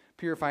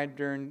purified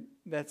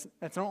that's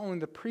not only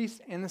the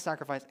priests and the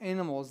sacrifice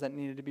animals that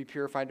needed to be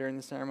purified during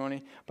the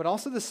ceremony, but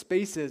also the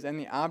spaces and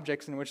the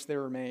objects in which they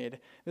were made.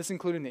 This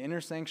included the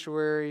inner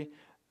sanctuary,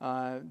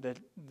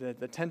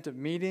 the tent of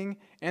meeting,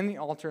 and the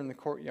altar in the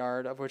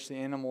courtyard on which the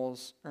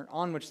animals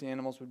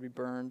would be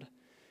burned.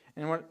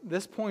 And what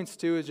this points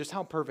to is just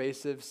how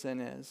pervasive sin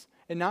is.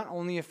 It not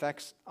only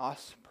affects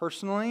us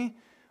personally,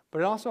 but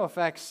it also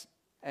affects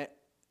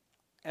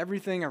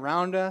everything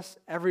around us,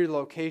 every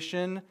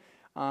location.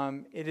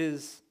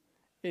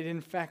 It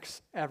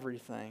infects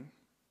everything.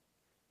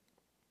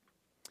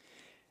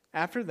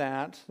 After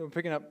that, so we're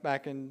picking up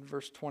back in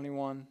verse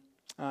 21.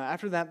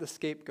 After that, the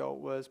scapegoat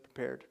was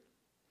prepared.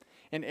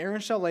 And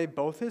Aaron shall lay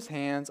both his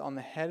hands on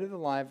the head of the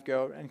live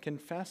goat and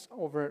confess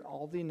over it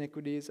all the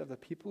iniquities of the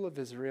people of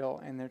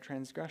Israel and their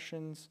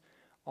transgressions,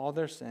 all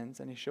their sins.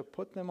 And he shall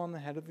put them on the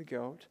head of the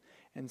goat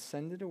and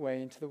send it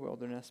away into the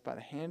wilderness by the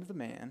hand of the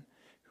man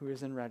who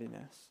is in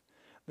readiness.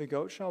 The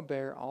goat shall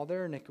bear all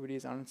their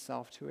iniquities on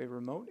itself to a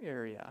remote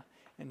area,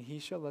 and he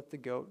shall let the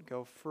goat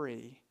go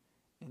free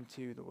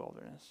into the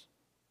wilderness.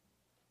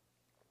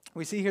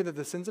 We see here that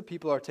the sins of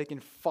people are taken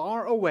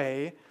far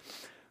away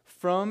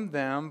from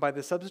them by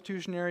the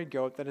substitutionary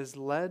goat that is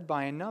led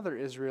by another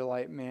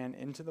Israelite man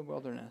into the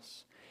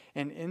wilderness.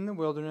 And in the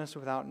wilderness,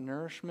 without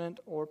nourishment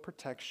or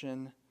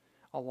protection,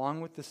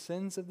 along with the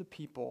sins of the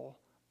people,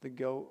 the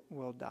goat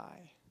will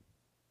die.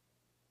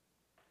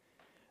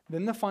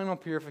 Then the final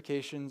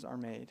purifications are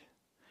made.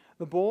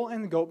 The bull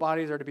and the goat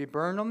bodies are to be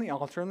burned on the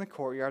altar in the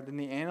courtyard. Then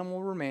the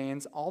animal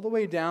remains all the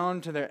way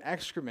down to their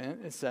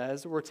excrement, it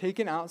says, were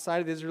taken outside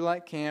of the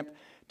Israelite camp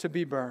to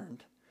be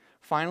burned.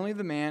 Finally,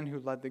 the man who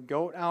led the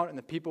goat out and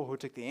the people who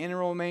took the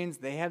animal remains,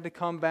 they had to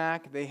come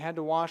back. They had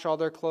to wash all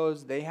their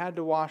clothes. They had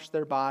to wash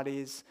their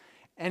bodies.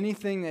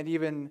 Anything that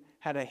even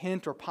had a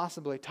hint or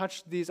possibly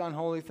touched these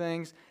unholy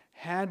things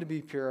had to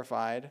be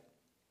purified.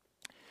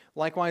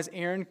 Likewise,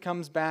 Aaron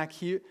comes back.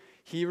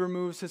 He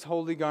removes his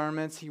holy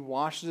garments, he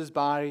washes his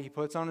body, he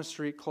puts on his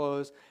street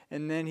clothes,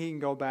 and then he can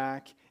go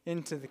back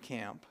into the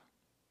camp.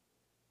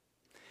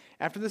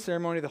 After the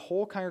ceremony, the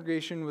whole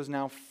congregation was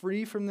now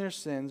free from their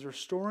sins,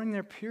 restoring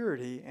their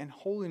purity and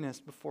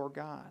holiness before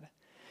God.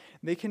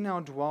 They can now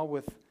dwell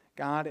with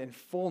God in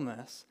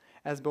fullness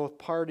as both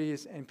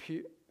parties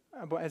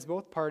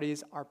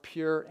are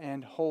pure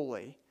and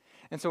holy.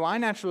 And so I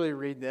naturally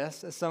read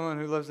this as someone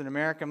who lives in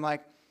America. I'm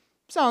like,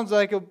 sounds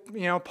like a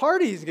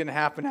party is going to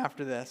happen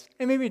after this.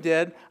 And maybe it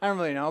did. I don't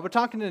really know. But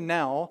talking to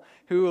Nell,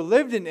 who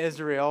lived in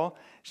Israel,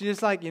 she's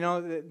just like,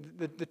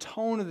 the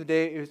tone of the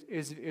day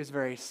is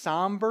very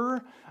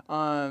somber.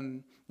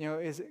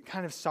 Is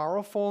kind of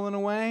sorrowful in a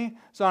way.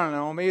 So I don't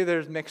know. Maybe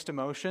there's mixed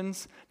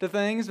emotions to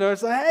things. But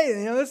it's like, hey,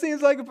 this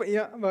seems like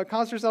a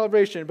cause for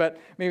celebration. But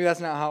maybe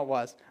that's not how it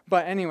was.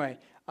 But anyway,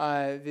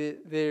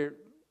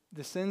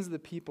 the sins of the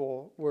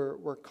people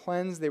were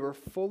cleansed. They were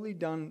fully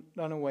done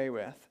away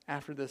with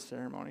after this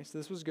ceremony. So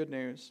this was good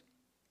news.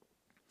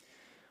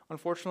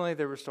 Unfortunately,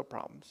 there were still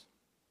problems.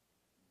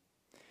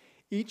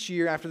 Each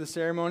year after the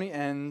ceremony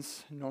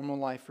ends, normal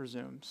life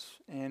resumes.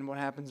 And what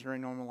happens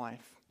during normal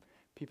life?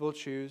 People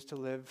choose to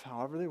live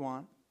however they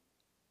want.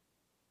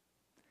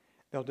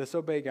 They'll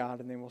disobey God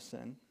and they will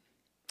sin.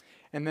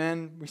 And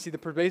then we see the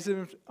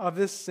pervasiveness of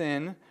this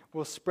sin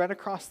will spread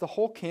across the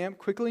whole camp,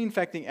 quickly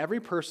infecting every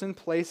person,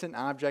 place, and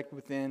object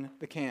within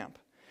the camp.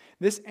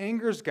 This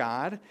angers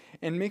God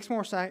and makes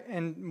more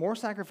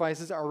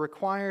sacrifices are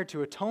required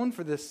to atone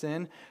for this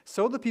sin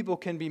so the people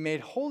can be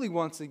made holy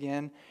once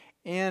again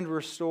and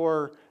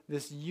restore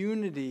this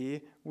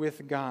unity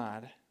with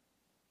God.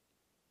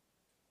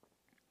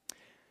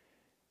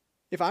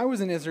 If I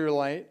was an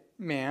Israelite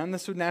man,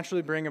 this would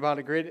naturally bring about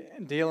a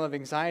great deal of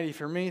anxiety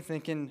for me,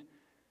 thinking,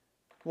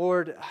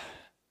 Lord,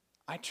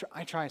 I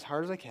try as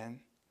hard as I can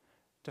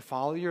to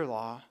follow your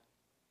law.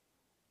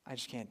 I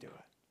just can't do it.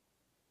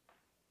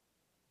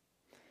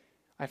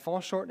 I fall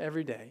short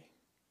every day.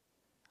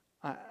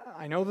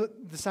 I know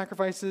the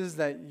sacrifices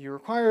that you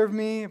require of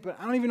me, but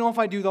I don't even know if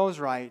I do those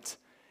right.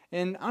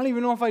 And I don't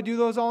even know if I do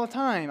those all the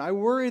time. I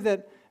worry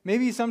that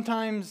maybe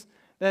sometimes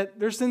that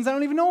there's sins I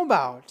don't even know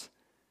about.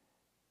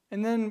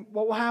 And then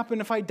what will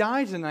happen if I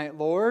die tonight,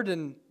 Lord,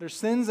 and there's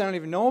sins I don't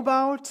even know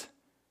about?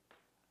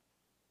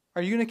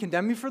 Are you going to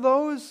condemn me for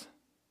those?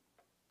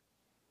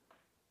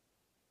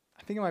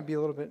 I think I might be a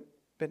little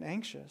bit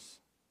anxious.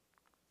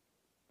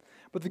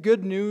 But the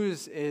good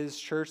news is,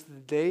 church, the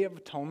Day of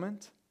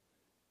Atonement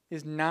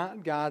is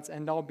not God's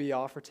end-all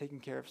be-all for taking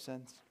care of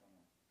sins.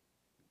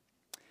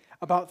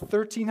 About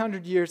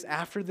 1,300 years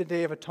after the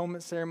Day of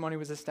Atonement ceremony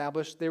was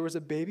established, there was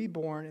a baby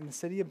born in the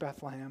city of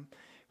Bethlehem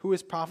who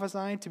was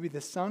prophesied to be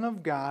the Son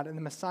of God and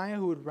the Messiah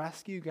who would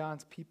rescue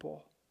God's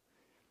people.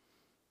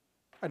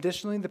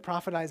 Additionally, the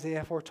prophet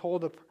Isaiah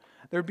foretold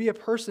there would be a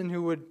person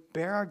who would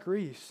bear our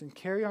griefs and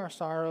carry our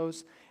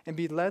sorrows and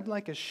be led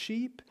like a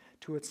sheep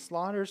to its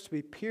slaughters, to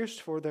be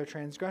pierced for their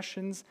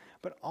transgressions,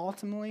 but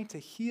ultimately to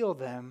heal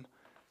them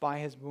by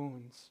his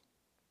wounds.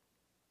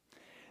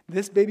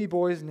 This baby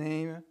boy's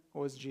name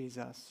was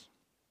Jesus.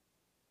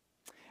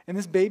 And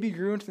this baby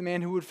grew into the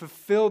man who would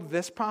fulfill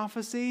this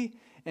prophecy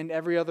and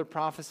every other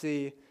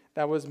prophecy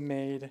that was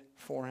made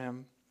for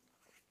him.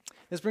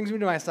 This brings me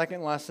to my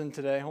second lesson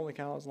today. Holy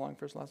cow, that was a long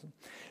first lesson.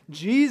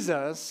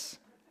 Jesus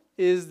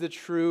is the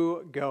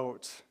true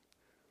goat.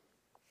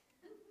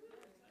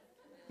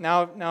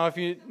 Now, if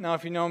you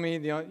know me,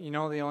 you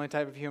know the only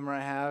type of humor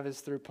I have is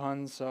through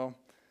puns. So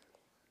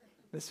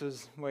this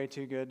was way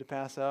too good to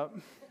pass up.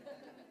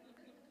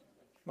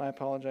 I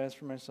apologize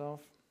for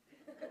myself.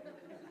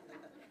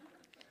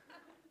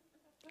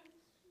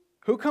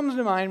 Who comes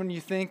to mind when you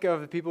think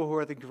of the people who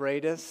are the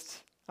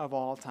greatest of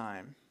all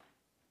time?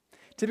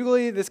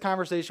 Typically, this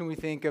conversation, we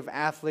think of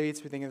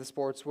athletes, we think of the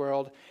sports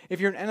world. If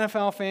you're an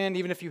NFL fan,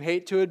 even if you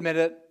hate to admit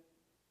it,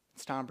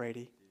 it's Tom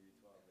Brady.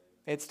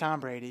 It's Tom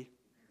Brady.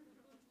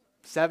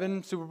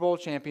 7 Super Bowl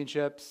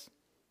championships.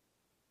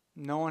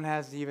 No one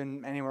has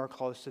even anywhere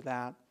close to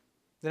that.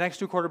 The next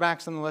 2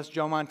 quarterbacks on the list,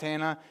 Joe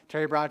Montana,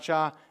 Terry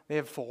Bradshaw, they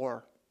have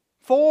 4.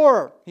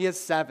 4! He has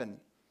 7.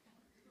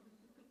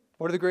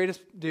 What do the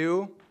greatest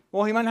do?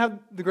 Well, he might have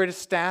the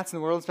greatest stats in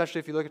the world, especially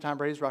if you look at Tom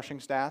Brady's rushing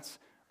stats.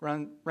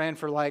 Ran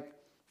for like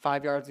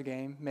 5 yards a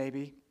game,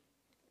 maybe.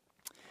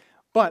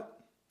 But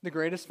the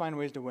greatest find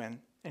ways to win,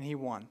 and he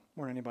won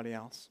more than anybody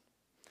else.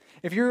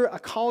 If you're a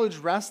college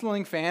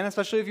wrestling fan,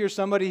 especially if you're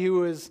somebody who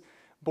was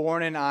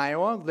born in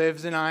Iowa,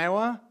 lives in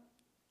Iowa,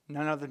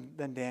 none other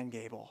than Dan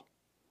Gable.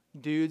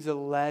 Dude's a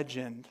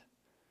legend.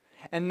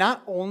 And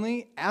not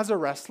only as a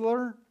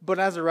wrestler, but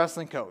as a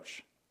wrestling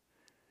coach.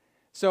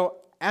 So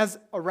as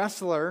a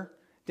wrestler,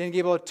 Dan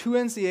Gable had 2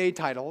 NCAA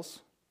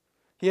titles.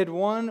 He had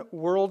 1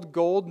 world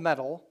gold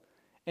medal,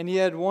 and he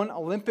had 1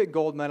 Olympic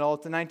gold medal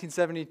at the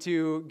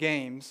 1972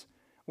 games,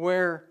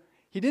 where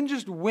he didn't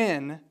just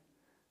win.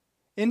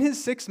 In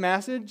his 6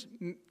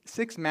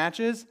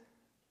 matches,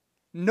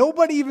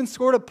 nobody even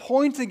scored a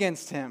point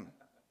against him.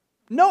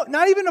 No,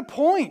 not even a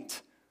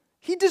point.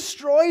 He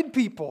destroyed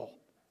people.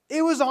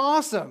 It was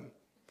awesome.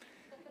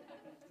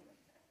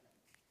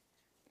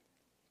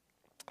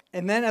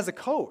 And then as a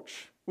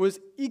coach, was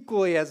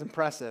equally as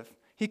impressive.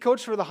 He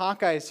coached for the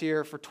Hawkeyes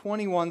here for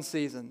 21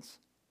 seasons.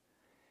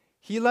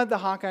 He led the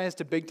Hawkeyes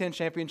to Big Ten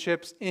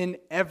championships in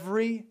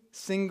every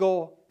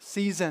single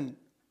season.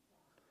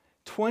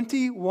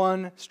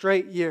 21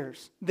 straight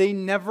years. They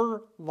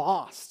never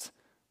lost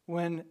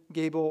when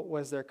Gable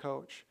was their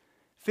coach.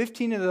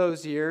 15 of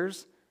those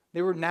years,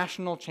 they were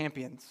national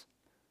champions.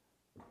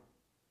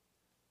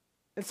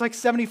 It's like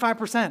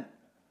 75%.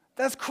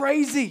 That's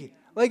crazy.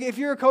 Like, if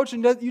you're a coach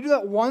and you do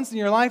that once in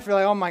your life, you're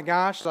like, oh my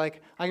gosh,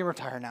 like, I can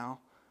retire now.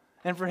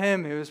 And for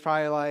him, it was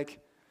probably like,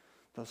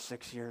 those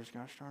 6 years,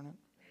 gosh darn it.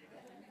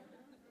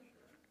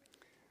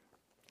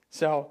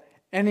 So,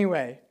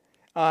 anyway,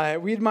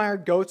 we admire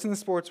GOATs in the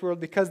sports world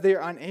because they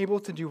are unable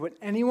to do what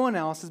anyone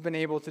else has been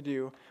able to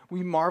do.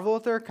 We marvel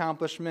at their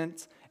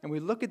accomplishments, and we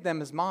look at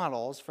them as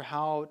models for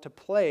how to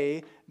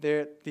play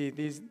their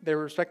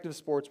respective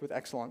sports with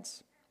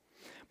excellence.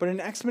 But in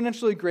an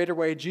exponentially greater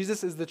way,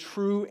 Jesus is the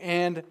true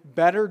and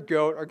better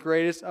GOAT, or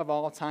greatest of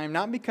all time,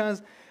 not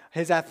because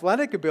his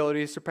athletic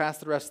abilities surpassed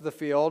the rest of the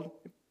field,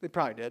 they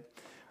probably did,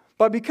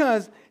 but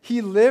because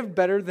he lived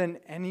better than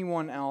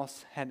anyone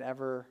else had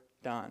ever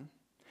done.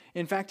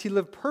 In fact, he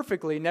lived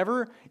perfectly,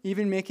 never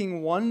even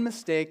making one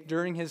mistake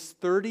during his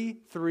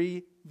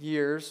 33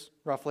 years,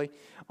 roughly,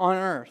 on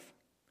earth.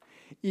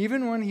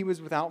 Even when he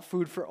was without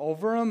food for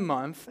over a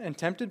month and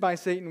tempted by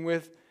Satan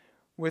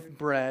with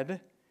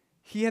bread,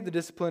 he had the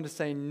discipline to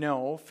say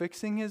no,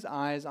 fixing his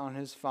eyes on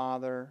his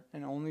Father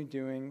and only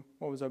doing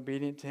what was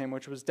obedient to him,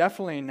 which was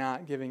definitely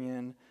not giving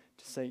in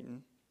to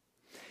Satan.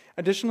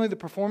 Additionally, the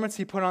performance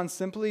he put on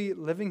simply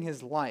living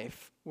his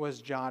life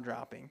was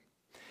jaw-dropping.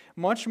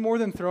 Much more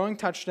than throwing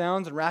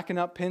touchdowns and racking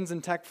up pins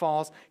and tech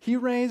falls, he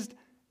raised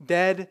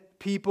dead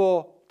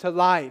people to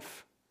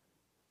life.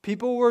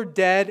 People were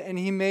dead and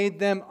he made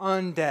them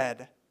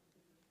undead.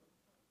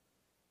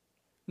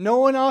 No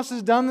one else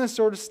has done this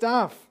sort of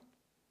stuff.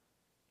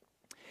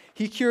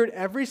 He cured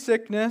every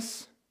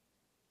sickness.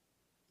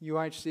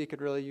 UHC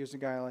could really use a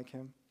guy like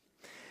him.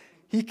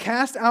 He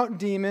cast out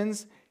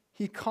demons.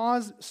 He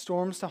caused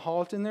storms to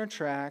halt in their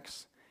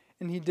tracks.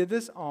 And he did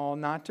this all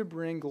not to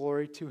bring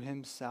glory to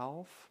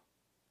himself,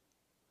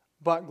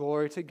 but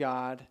glory to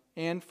God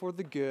and for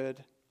the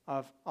good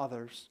of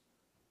others.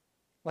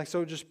 Like,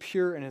 so just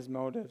pure in his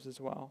motives as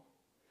well.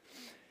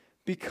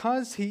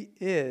 Because he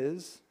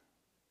is,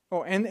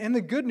 and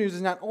the good news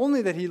is not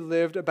only that he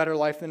lived a better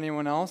life than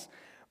anyone else,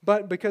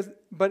 but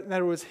that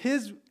it was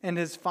his and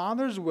his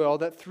Father's will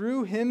that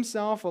through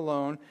himself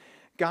alone,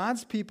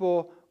 God's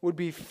people would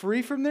be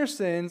free from their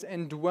sins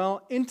and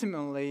dwell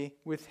intimately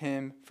with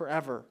him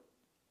forever.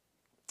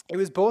 It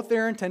was both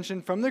their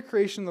intention from the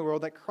creation of the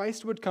world that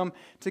Christ would come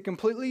to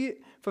completely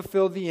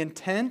fulfill the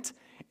intent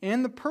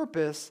and the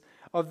purpose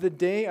of the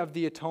Day of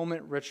the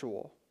Atonement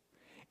ritual.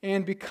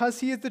 And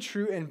because he is the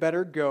true and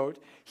better GOAT,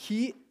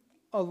 he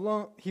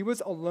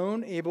was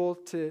alone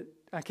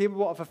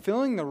capable of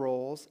fulfilling the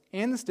roles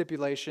and the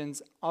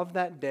stipulations of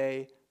that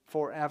day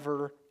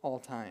forever, all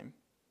time.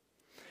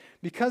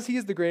 Because he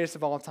is the greatest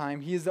of all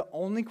time, he is the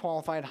only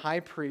qualified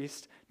high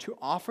priest to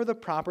offer the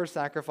proper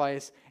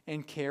sacrifice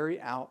and carry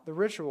out the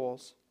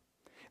rituals.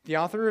 The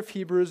author of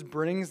Hebrews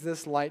brings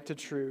this light to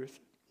truth.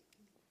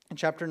 In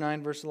chapter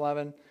 9, verse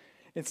 11,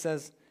 it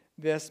says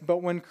this,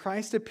 "But when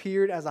Christ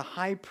appeared as a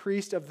high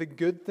priest of the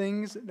good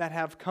things that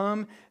have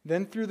come,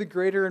 then through the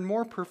greater and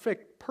more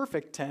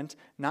perfect tent,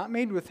 not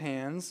made with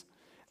hands,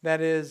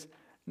 that is,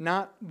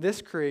 not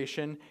this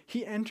creation,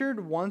 he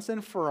entered once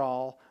and for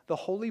all the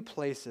holy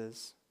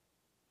places,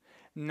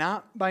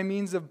 not by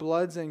means of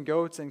bloods and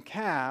goats and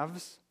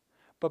calves,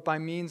 but by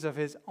means of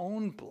his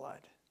own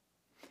blood,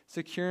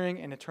 securing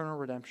an eternal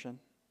redemption."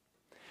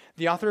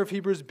 The author of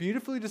Hebrews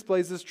beautifully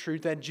displays this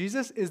truth that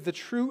Jesus is the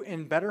true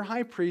and better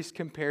high priest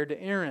compared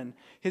to Aaron.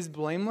 His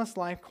blameless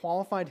life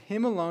qualified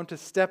him alone to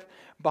step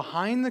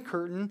behind the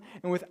curtain,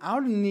 and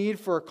without a need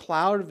for a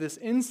cloud of this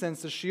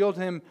incense to shield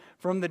him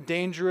from the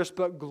dangerous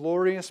but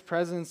glorious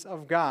presence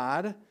of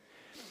God.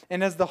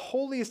 And as the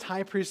holiest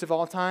high priest of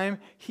all time,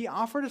 he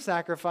offered a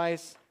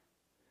sacrifice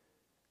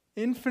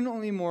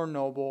infinitely more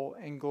noble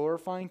and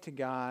glorifying to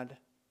God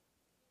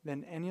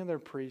than any other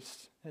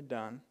priest had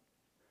done.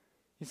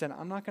 He said,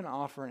 I'm not going to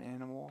offer an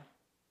animal.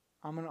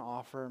 I'm going to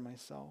offer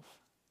myself.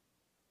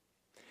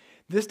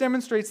 This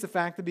demonstrates the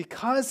fact that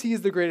because he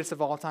is the greatest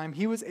of all time,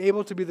 he was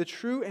able to be the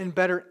true and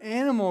better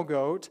animal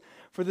goat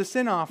for the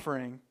sin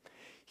offering.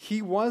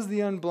 He was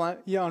the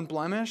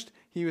unblemished.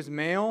 He was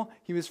male.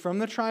 He was from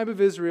the tribe of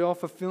Israel,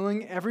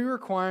 fulfilling every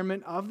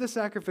requirement of the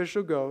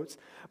sacrificial goats.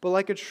 But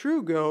like a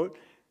true goat,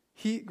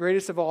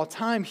 greatest of all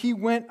time, he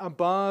went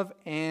above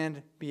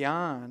and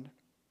beyond.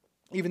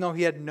 Even though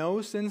he had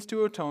no sins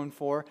to atone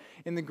for,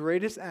 in the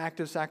greatest act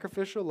of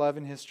sacrificial love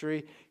in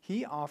history,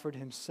 he offered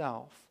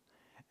himself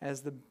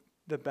as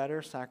the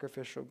better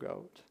sacrificial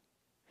goat.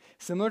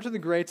 Similar to the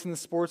greats in the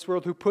sports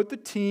world who put the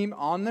team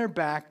on their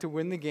back to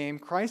win the game,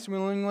 Christ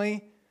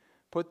willingly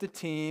put the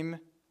team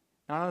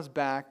not on his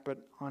back,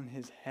 but on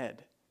his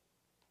head.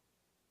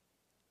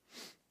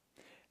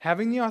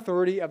 Having the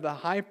authority of the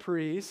high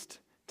priest,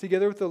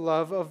 together with the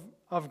love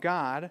of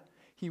God,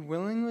 he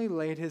willingly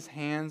laid his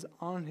hands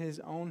on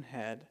his own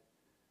head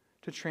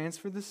to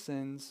transfer the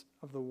sins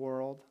of the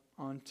world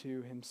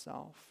onto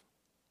himself.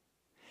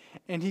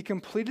 And he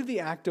completed the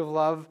act of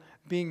love,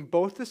 being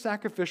both the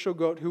sacrificial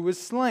goat who was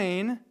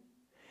slain,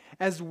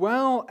 as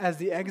well as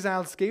the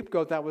exiled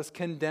scapegoat that was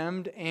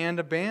condemned and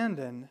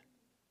abandoned.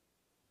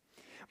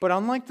 But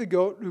unlike the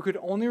goat who could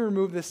only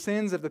remove the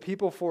sins of the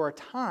people for a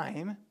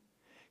time,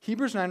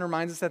 Hebrews 9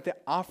 reminds us that the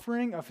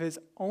offering of his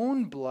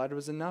own blood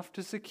was enough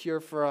to secure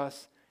for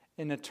us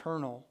an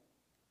eternal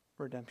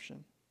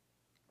redemption.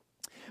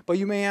 But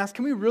you may ask,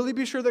 can we really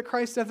be sure that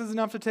Christ's death is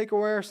enough to take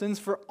away our sins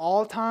for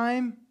all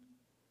time?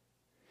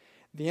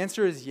 The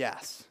answer is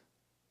yes,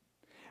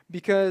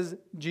 because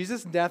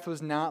Jesus' death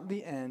was not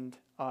the end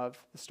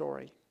of the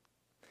story.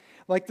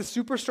 Like the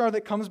superstar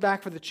that comes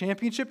back for the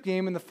championship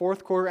game in the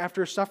fourth quarter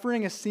after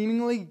suffering a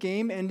seemingly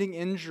game-ending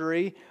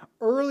injury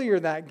earlier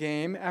that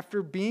game,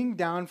 after being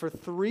down for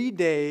 3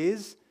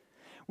 days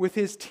with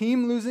his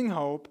team losing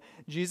hope,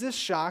 Jesus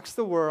shocks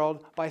the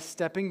world by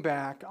stepping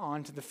back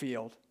onto the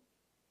field.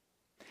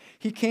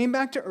 He came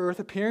back to earth,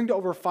 appearing to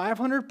over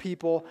 500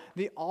 people,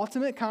 the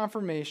ultimate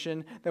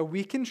confirmation that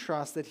we can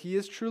trust that he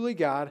is truly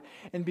God,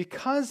 and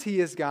because he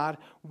is God,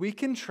 we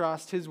can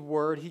trust his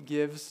word he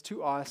gives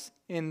to us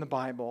in the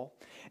Bible.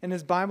 And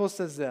his Bible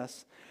says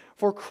this,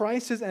 "For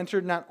Christ has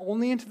entered not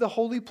only into the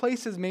holy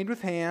places made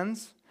with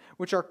hands,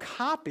 which are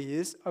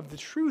copies of the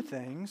true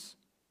things,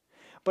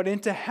 but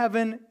into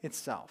heaven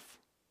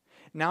itself,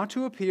 now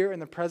to appear in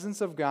the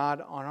presence of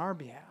God on our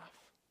behalf.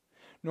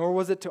 Nor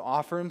was it to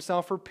offer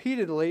himself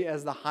repeatedly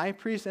as the high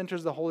priest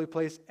enters the holy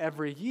place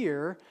every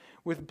year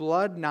with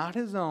blood not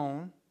his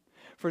own,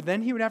 for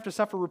then he would have to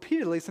suffer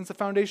repeatedly since the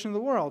foundation of the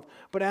world.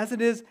 But as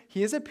it is,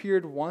 he has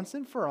appeared once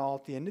and for all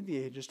at the end of the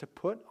ages to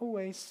put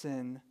away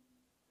sin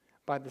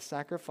by the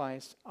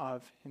sacrifice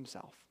of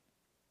himself."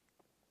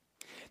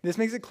 This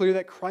makes it clear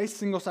that Christ's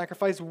single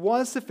sacrifice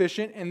was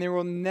sufficient, and there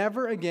will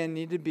never again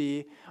need to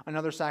be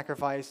another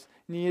sacrifice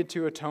needed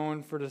to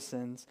atone for the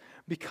sins.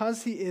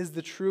 Because he is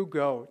the true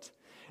goat,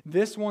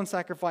 this one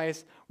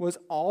sacrifice was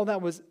all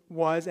that was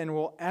and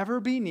will ever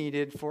be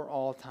needed for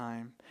all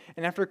time.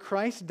 And after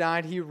Christ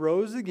died, he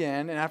rose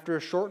again, and after a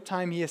short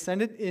time, he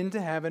ascended into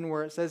heaven,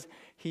 where it says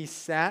he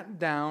sat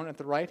down at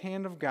the right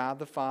hand of God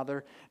the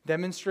Father,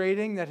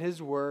 demonstrating that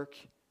his work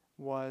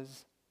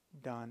was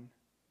done.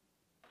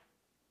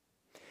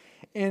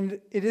 And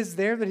it is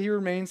there that he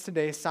remains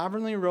today,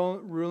 sovereignly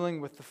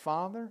ruling with the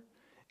Father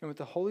and with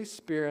the Holy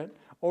Spirit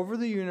over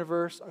the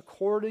universe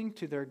according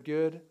to their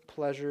good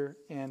pleasure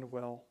and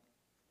will.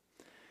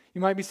 You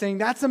might be saying,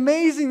 that's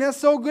amazing, that's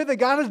so good that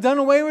God has done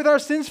away with our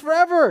sins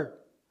forever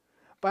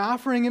by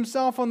offering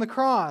himself on the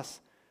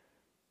cross.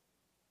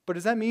 But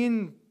does that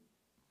mean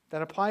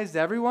that applies to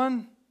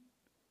everyone?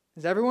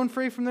 Is everyone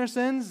free from their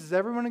sins? Is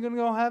everyone going to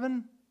go to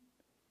heaven?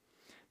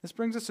 This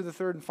brings us to the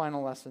third and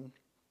final lesson.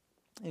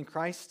 In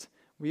Christ,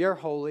 we are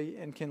holy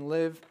and can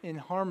live in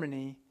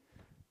harmony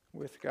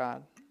with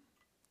God.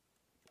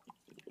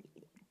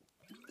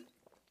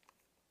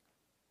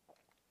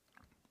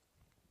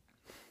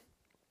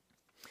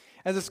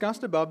 As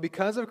discussed above,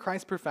 because of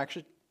Christ's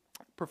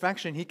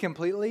perfection, he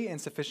completely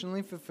and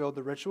sufficiently fulfilled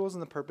the rituals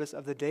and the purpose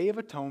of the Day of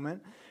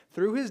Atonement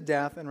through his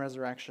death and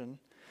resurrection.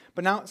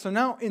 But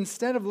now,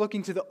 instead of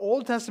looking to the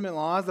Old Testament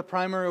law as the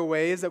primary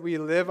ways that we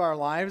live our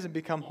lives and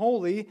become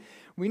holy,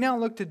 we now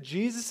look to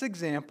Jesus'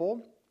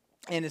 example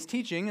and his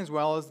teaching, as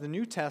well as the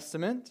New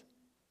Testament,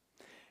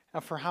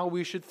 for how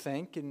we should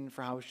think and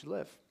for how we should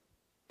live.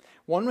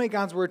 One way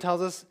God's word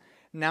tells us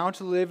now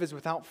to live is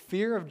without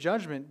fear of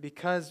judgment,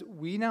 because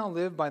we now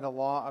live by the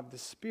law of the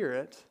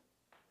Spirit,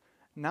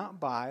 not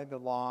by the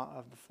law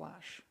of the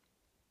flesh.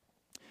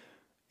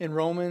 In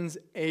Romans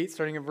 8,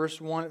 starting in verse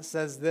 1, it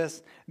says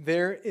this,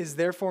 "There is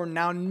therefore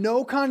now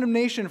no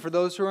condemnation for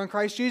those who are in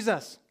Christ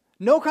Jesus."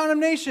 No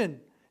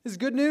condemnation. This is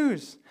good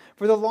news.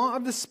 "For the law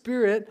of the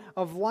Spirit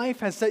of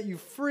life has set you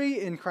free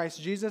in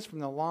Christ Jesus from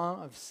the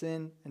law of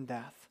sin and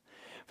death.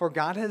 For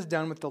God has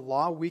done what the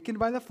law weakened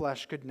by the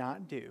flesh could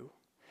not do.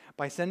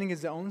 By sending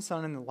his own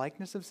Son in the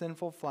likeness of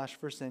sinful flesh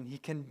for sin, he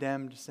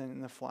condemned sin in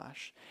the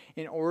flesh,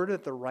 in order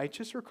that the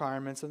righteous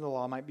requirements of the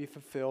law might be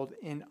fulfilled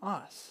in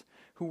us,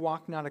 who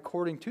walk not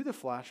according to the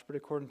flesh, but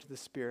according to the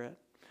Spirit."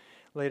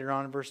 Later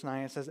on in verse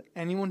 9, it says,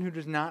 "Anyone who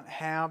does not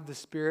have the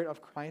Spirit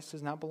of Christ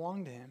does not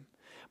belong to him.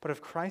 But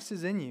if Christ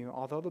is in you,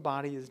 although the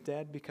body is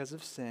dead because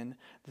of sin,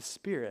 the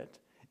Spirit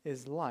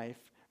is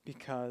life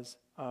because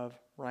of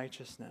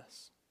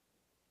righteousness."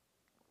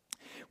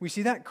 We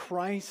see that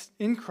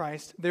in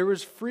Christ, there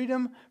was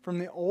freedom from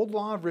the old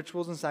law of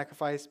rituals and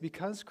sacrifice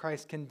because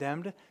Christ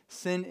condemned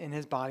sin in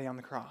his body on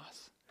the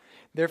cross.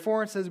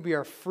 Therefore, it says we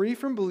are free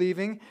from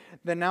believing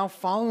that now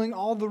following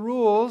all the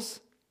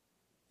rules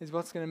is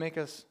what's going to make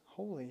us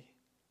holy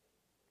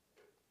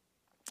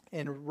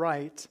and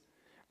right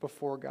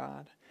before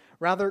God.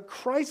 Rather,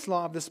 Christ's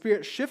law of the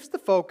Spirit shifts the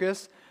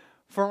focus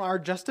from our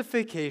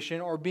justification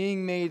or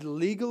being made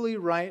legally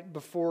right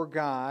before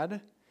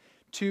God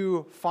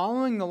to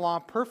following the law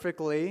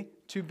perfectly,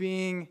 to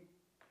being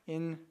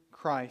in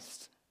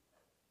Christ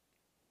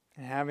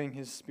and having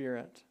his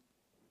Spirit.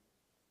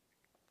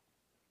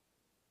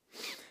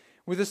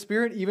 With the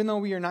Spirit, even though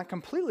we are not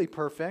completely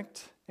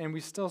perfect and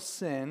we still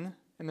sin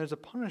and there's a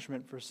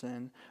punishment for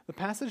sin, the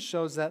passage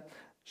shows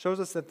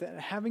us that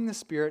having the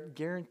Spirit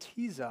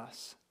guarantees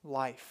us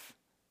life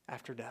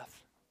after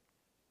death.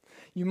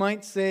 You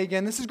might say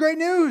again, this is great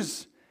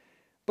news,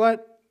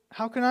 but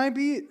how can I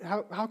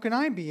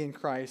be in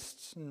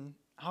Christ? And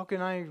how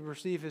can I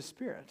receive His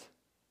Spirit?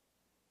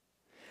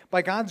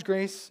 By God's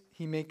grace,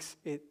 He makes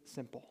it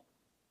simple.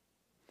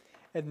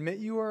 Admit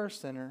you are a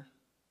sinner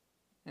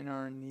and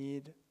are in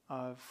need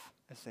of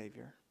a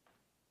Savior.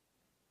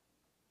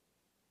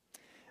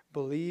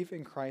 Believe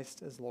in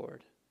Christ as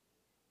Lord.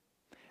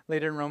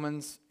 Later in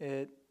Romans,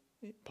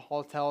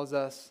 Paul tells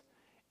us,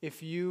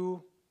 if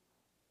you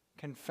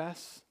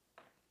confess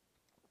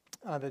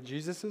that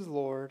Jesus is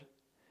Lord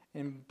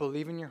and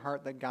believe in your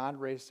heart that God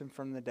raised Him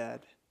from the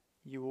dead,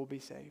 you will be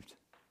saved.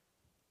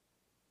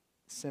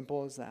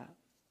 Simple as that.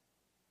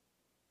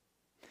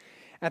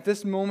 At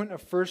this moment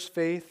of first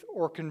faith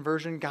or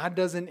conversion, God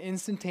does an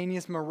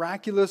instantaneous,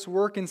 miraculous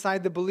work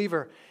inside the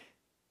believer.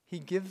 He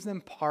gives them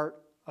part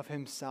of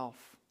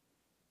Himself,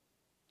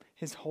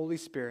 His Holy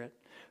Spirit.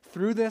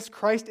 Through this,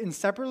 Christ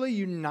inseparably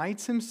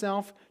unites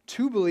Himself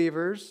to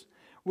believers,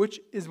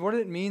 which is what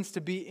it means to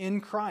be in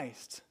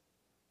Christ,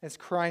 as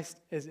Christ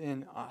is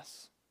in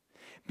us.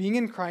 Being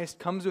in Christ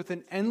comes with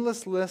an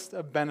endless list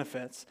of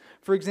benefits.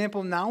 For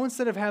example, now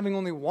instead of having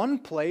only one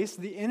place,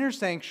 the inner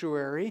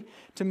sanctuary,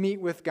 to meet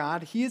with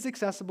God, He is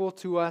accessible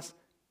to us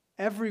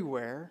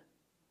everywhere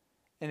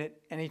and at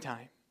any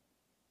time.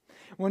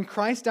 When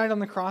Christ died on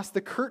the cross,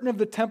 the curtain of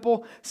the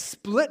temple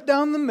split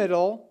down the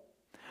middle.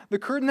 The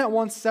curtain that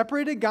once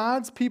separated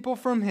God's people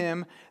from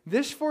Him,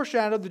 this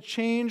foreshadowed the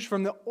change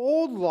from the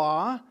old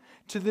law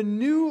to the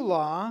new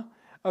law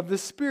of the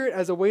Spirit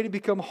as a way to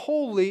become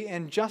holy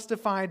and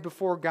justified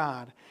before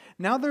God.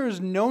 Now there is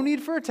no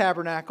need for a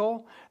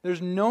tabernacle.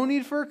 There's no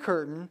need for a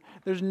curtain.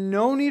 There's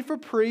no need for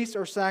priests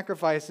or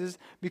sacrifices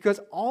because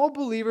all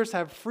believers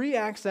have free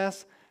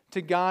access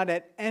to God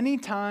at any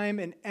time,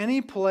 in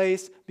any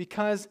place,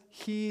 because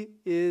He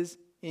is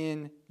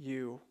in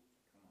you.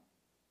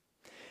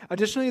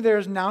 Additionally, there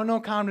is now no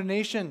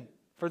condemnation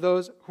for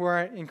those who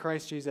are in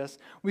Christ Jesus.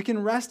 We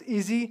can rest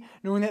easy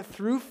knowing that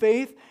through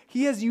faith,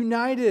 He has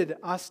united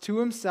us to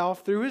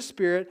Himself through His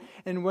Spirit,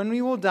 and when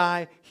we will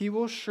die, He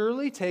will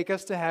surely take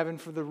us to heaven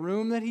for the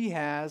room that He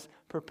has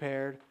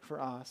prepared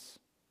for us.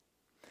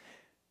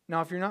 Now,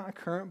 if you're not a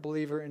current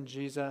believer in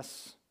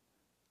Jesus,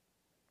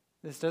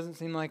 this doesn't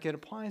seem like it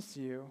applies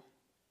to you,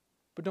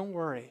 but don't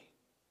worry.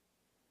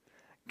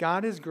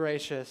 God is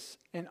gracious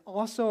and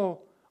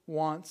also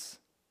wants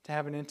to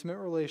have an intimate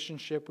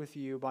relationship with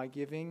you by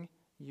giving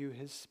you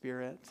His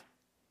Spirit.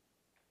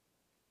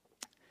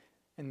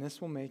 And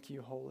this will make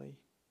you holy.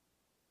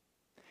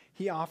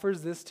 He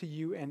offers this to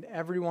you and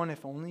everyone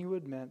if only you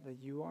admit that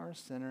you are a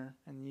sinner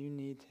and you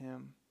need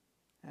Him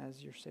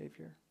as your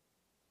Savior.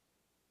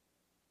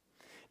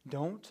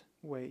 Don't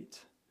wait.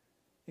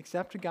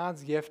 Accept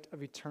God's gift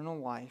of eternal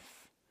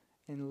life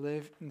and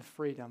live in the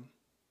freedom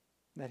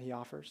that He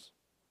offers.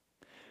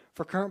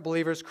 For current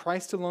believers,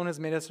 Christ alone has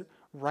made us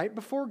right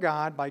before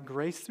God by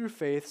grace through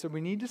faith, so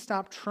we need to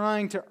stop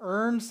trying to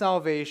earn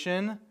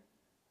salvation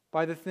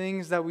by the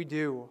things that we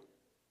do.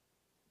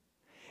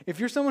 If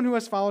you're someone who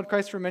has followed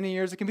Christ for many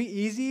years, it can be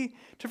easy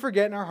to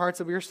forget in our hearts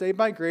that we are saved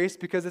by grace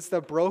because it's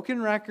the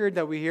broken record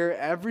that we hear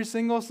every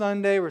single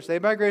Sunday. We're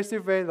saved by grace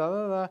through faith, blah,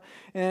 blah, blah.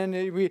 And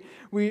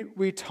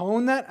we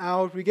tone that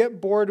out. We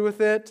get bored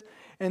with it.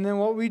 And then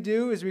what we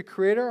do is we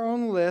create our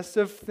own list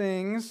of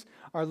things,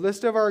 our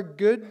list of our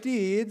good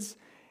deeds,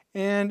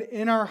 and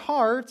in our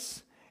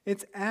hearts,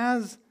 it's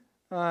as,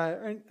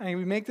 and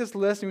we make this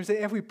list and we say,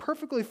 if we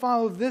perfectly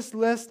follow this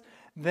list,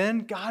 then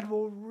God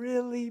will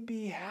really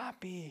be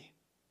happy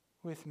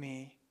with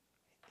me.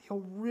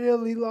 He'll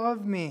really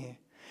love me.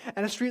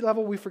 At a street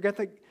level, we forget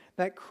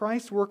that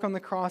Christ's work on the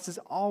cross is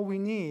all we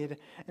need.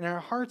 And in our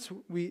hearts,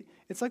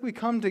 it's like we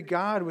come to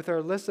God with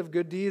our list of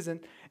good deeds and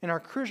our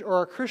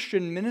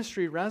Christian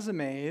ministry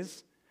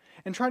resumes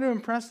and try to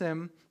impress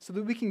Him so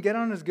that we can get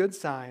on His good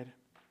side.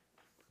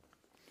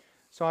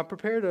 So I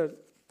prepared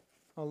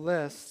a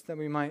list that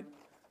we might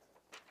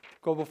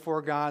go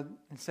before God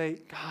and say,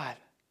 God,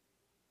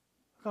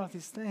 look at all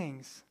these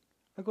things.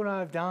 Look what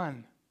I've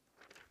done.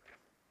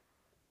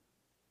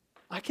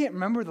 I can't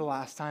remember the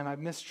last time I've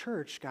missed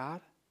church,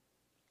 God.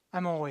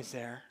 I'm always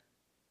there.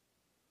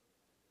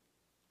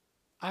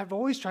 I've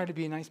always tried to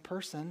be a nice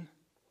person.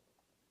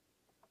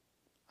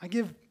 I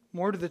give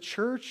more to the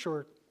church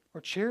or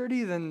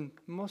charity than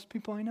most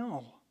people I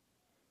know.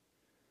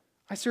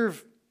 I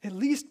serve at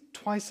least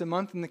twice a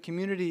month in the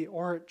community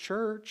or at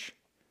church.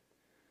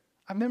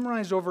 I've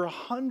memorized over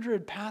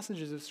 100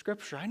 passages of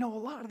Scripture. I know a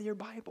lot of your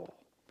Bible.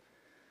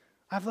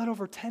 I've led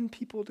over 10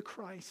 people to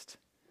Christ.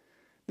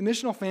 The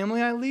missional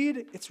family I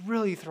lead, it's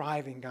really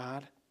thriving,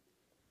 God.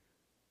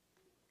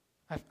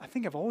 I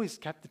think I've always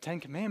kept the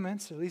 10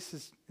 Commandments, at least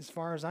as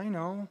far as I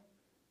know.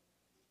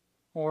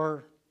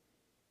 Or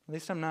at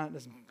least I'm not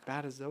as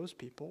bad as those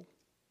people.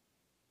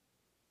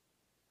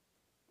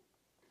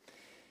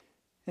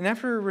 And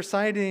after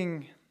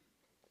reciting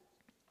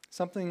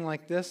something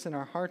like this in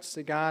our hearts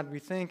to God, we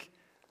think,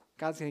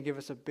 God's going to give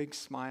us a big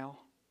smile.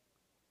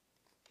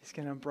 He's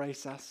going to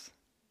embrace us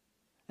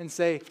and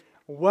say,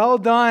 well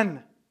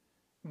done,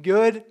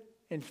 good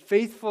and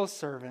faithful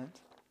servant.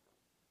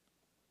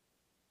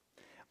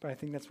 But I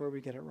think that's where we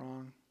get it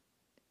wrong.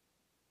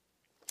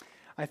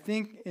 I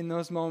think in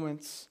those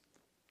moments,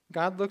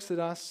 God looks at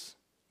us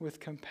with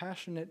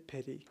compassionate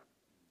pity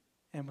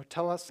and would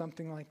tell us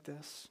something like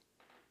this: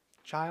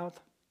 child,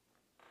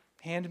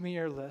 hand me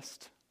your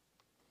list.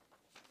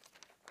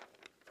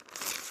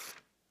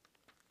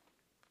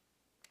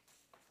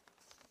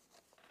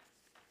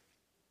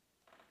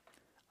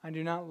 I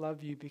do not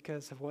love you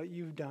because of what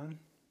you've done,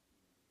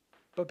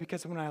 but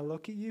because when I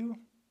look at you,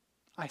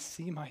 I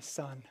see my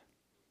son.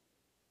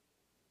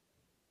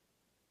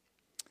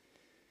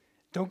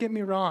 Don't get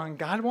me wrong,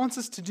 God wants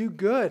us to do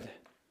good,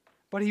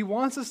 but he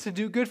wants us to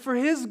do good for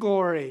his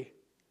glory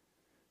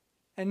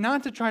and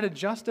not to try to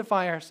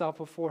justify ourselves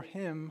before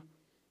him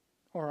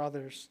or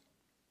others.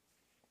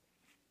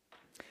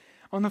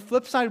 On the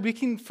flip side, we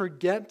can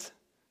forget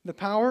the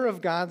power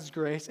of God's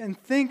grace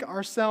and think of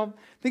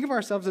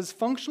ourselves as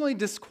functionally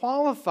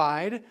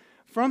disqualified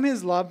from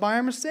his love by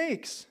our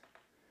mistakes.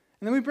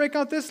 And then we break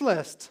out this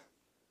list: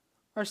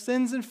 our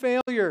sins and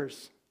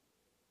failures.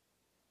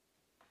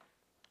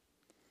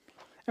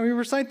 And we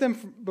recite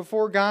them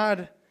before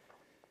God.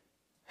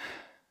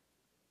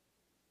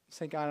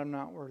 Say, God, I'm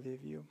not worthy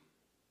of you.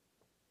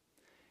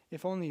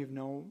 If only you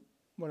know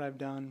what I've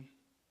done,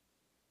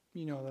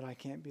 you know that I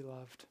can't be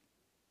loved.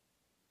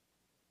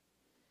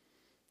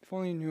 If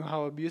only you knew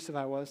how abusive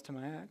I was to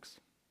my ex.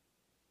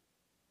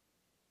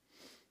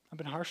 I've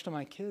been harsh to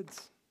my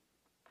kids.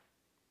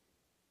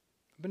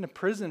 I've been to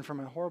prison for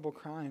my horrible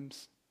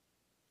crimes.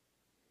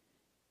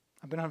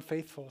 I've been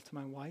unfaithful to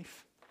my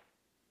wife.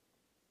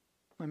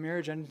 My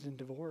marriage ended in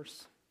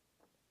divorce.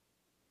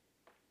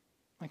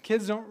 My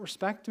kids don't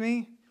respect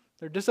me.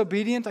 They're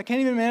disobedient. I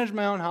can't even manage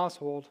my own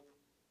household.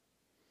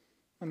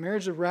 My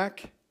marriage is a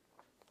wreck.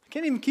 I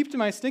can't even keep to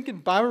my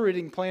stinking Bible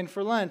reading plan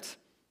for Lent.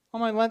 All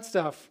my Lent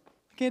stuff.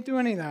 I can't do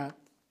any of that.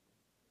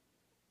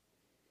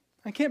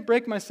 I can't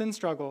break my sin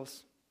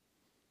struggles.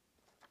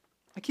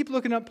 I keep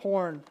looking up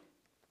porn.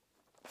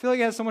 I feel like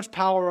it has so much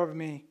power over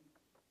me.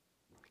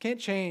 I can't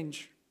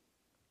change.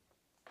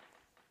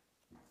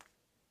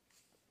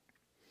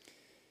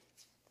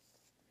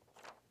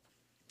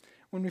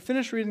 When we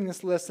finish reading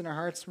this list in our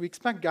hearts, we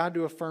expect God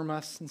to affirm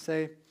us and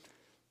say,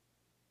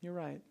 you're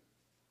right.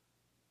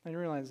 I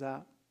didn't realize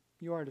that.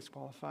 You are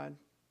disqualified.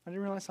 I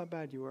didn't realize how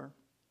bad you were.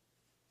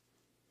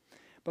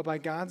 But by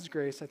God's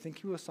grace, I think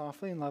he will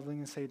softly and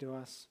lovingly say to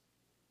us,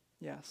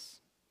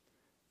 yes,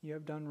 you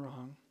have done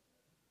wrong,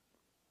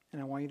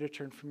 and I want you to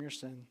turn from your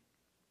sin.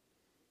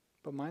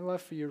 But my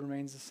love for you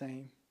remains the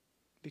same,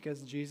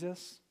 because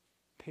Jesus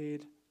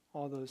paid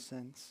all those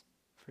sins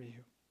for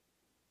you.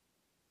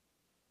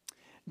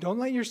 Don't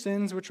let your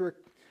sins, which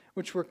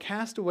were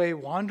cast away,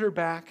 wander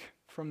back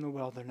from the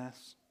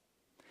wilderness.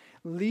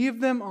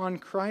 Leave them on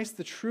Christ,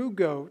 the true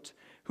goat,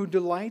 who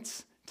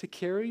delights to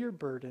carry your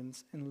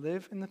burdens and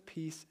live in the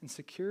peace and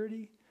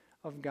security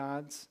of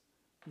God's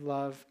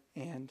love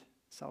and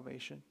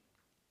salvation.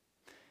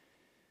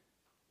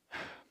 A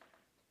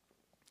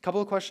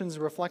couple of questions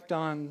to reflect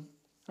on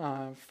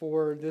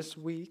for this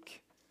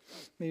week.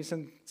 Maybe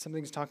some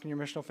things talking to your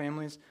missional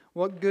families.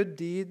 What good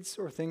deeds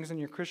or things on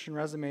your Christian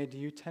resume do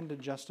you tend to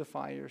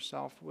justify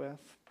yourself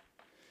with?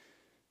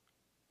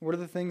 What are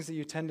the things that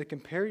you tend to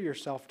compare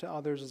yourself to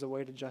others as a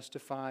way to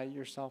justify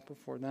yourself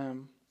before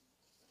them?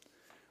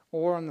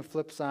 Or on the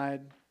flip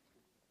side,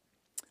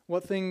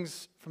 what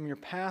things from your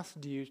past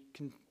do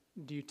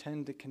you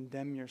tend to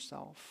condemn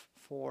yourself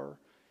for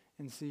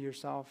and see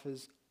yourself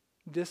as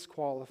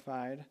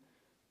disqualified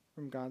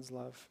from God's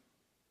love?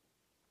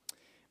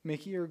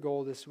 Make it your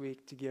goal this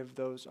week to give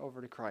those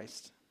over to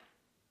Christ.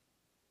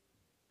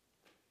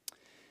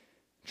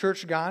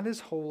 Church, God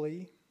is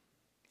holy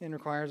and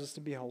requires us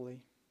to be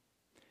holy.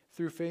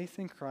 Through faith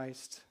in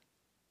Christ,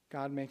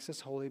 God makes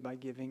us holy by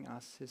giving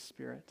us his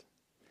Spirit.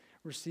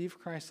 Receive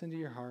Christ into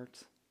your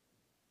heart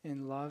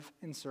and love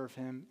and serve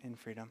him in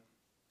freedom.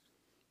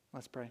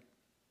 Let's pray.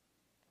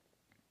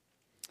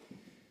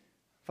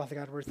 Father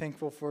God, we're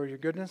thankful for your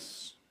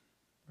goodness.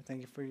 We're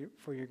thankful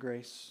for your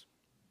grace.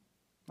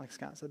 Like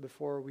Scott said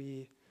before,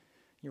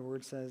 your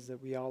word says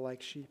that we all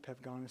like sheep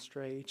have gone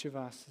astray. Each of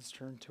us has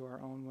turned to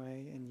our own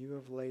way, and you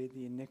have laid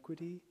the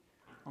iniquity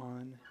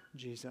on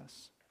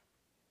Jesus.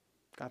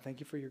 God, thank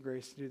you for your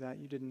grace to do that.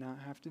 You did not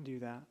have to do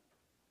that.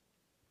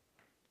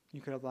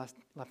 You could have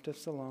left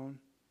us alone.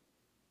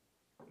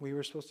 We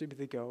were supposed to be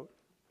the goat.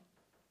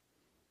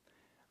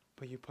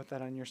 But you put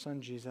that on your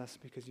son, Jesus,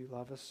 because you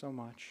love us so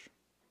much.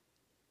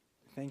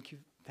 Thank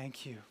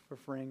you for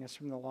freeing us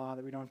from the law,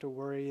 that we don't have to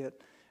worry that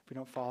if we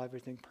don't follow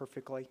everything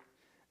perfectly,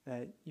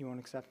 that you won't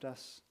accept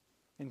us.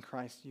 In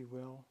Christ, you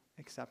will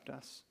accept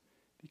us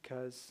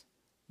because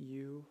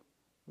you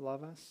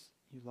love us.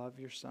 You love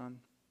your son.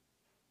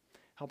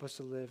 Help us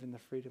to live in the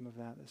freedom of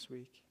that this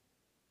week.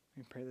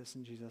 We pray this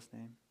in Jesus'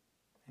 name.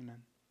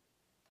 Amen.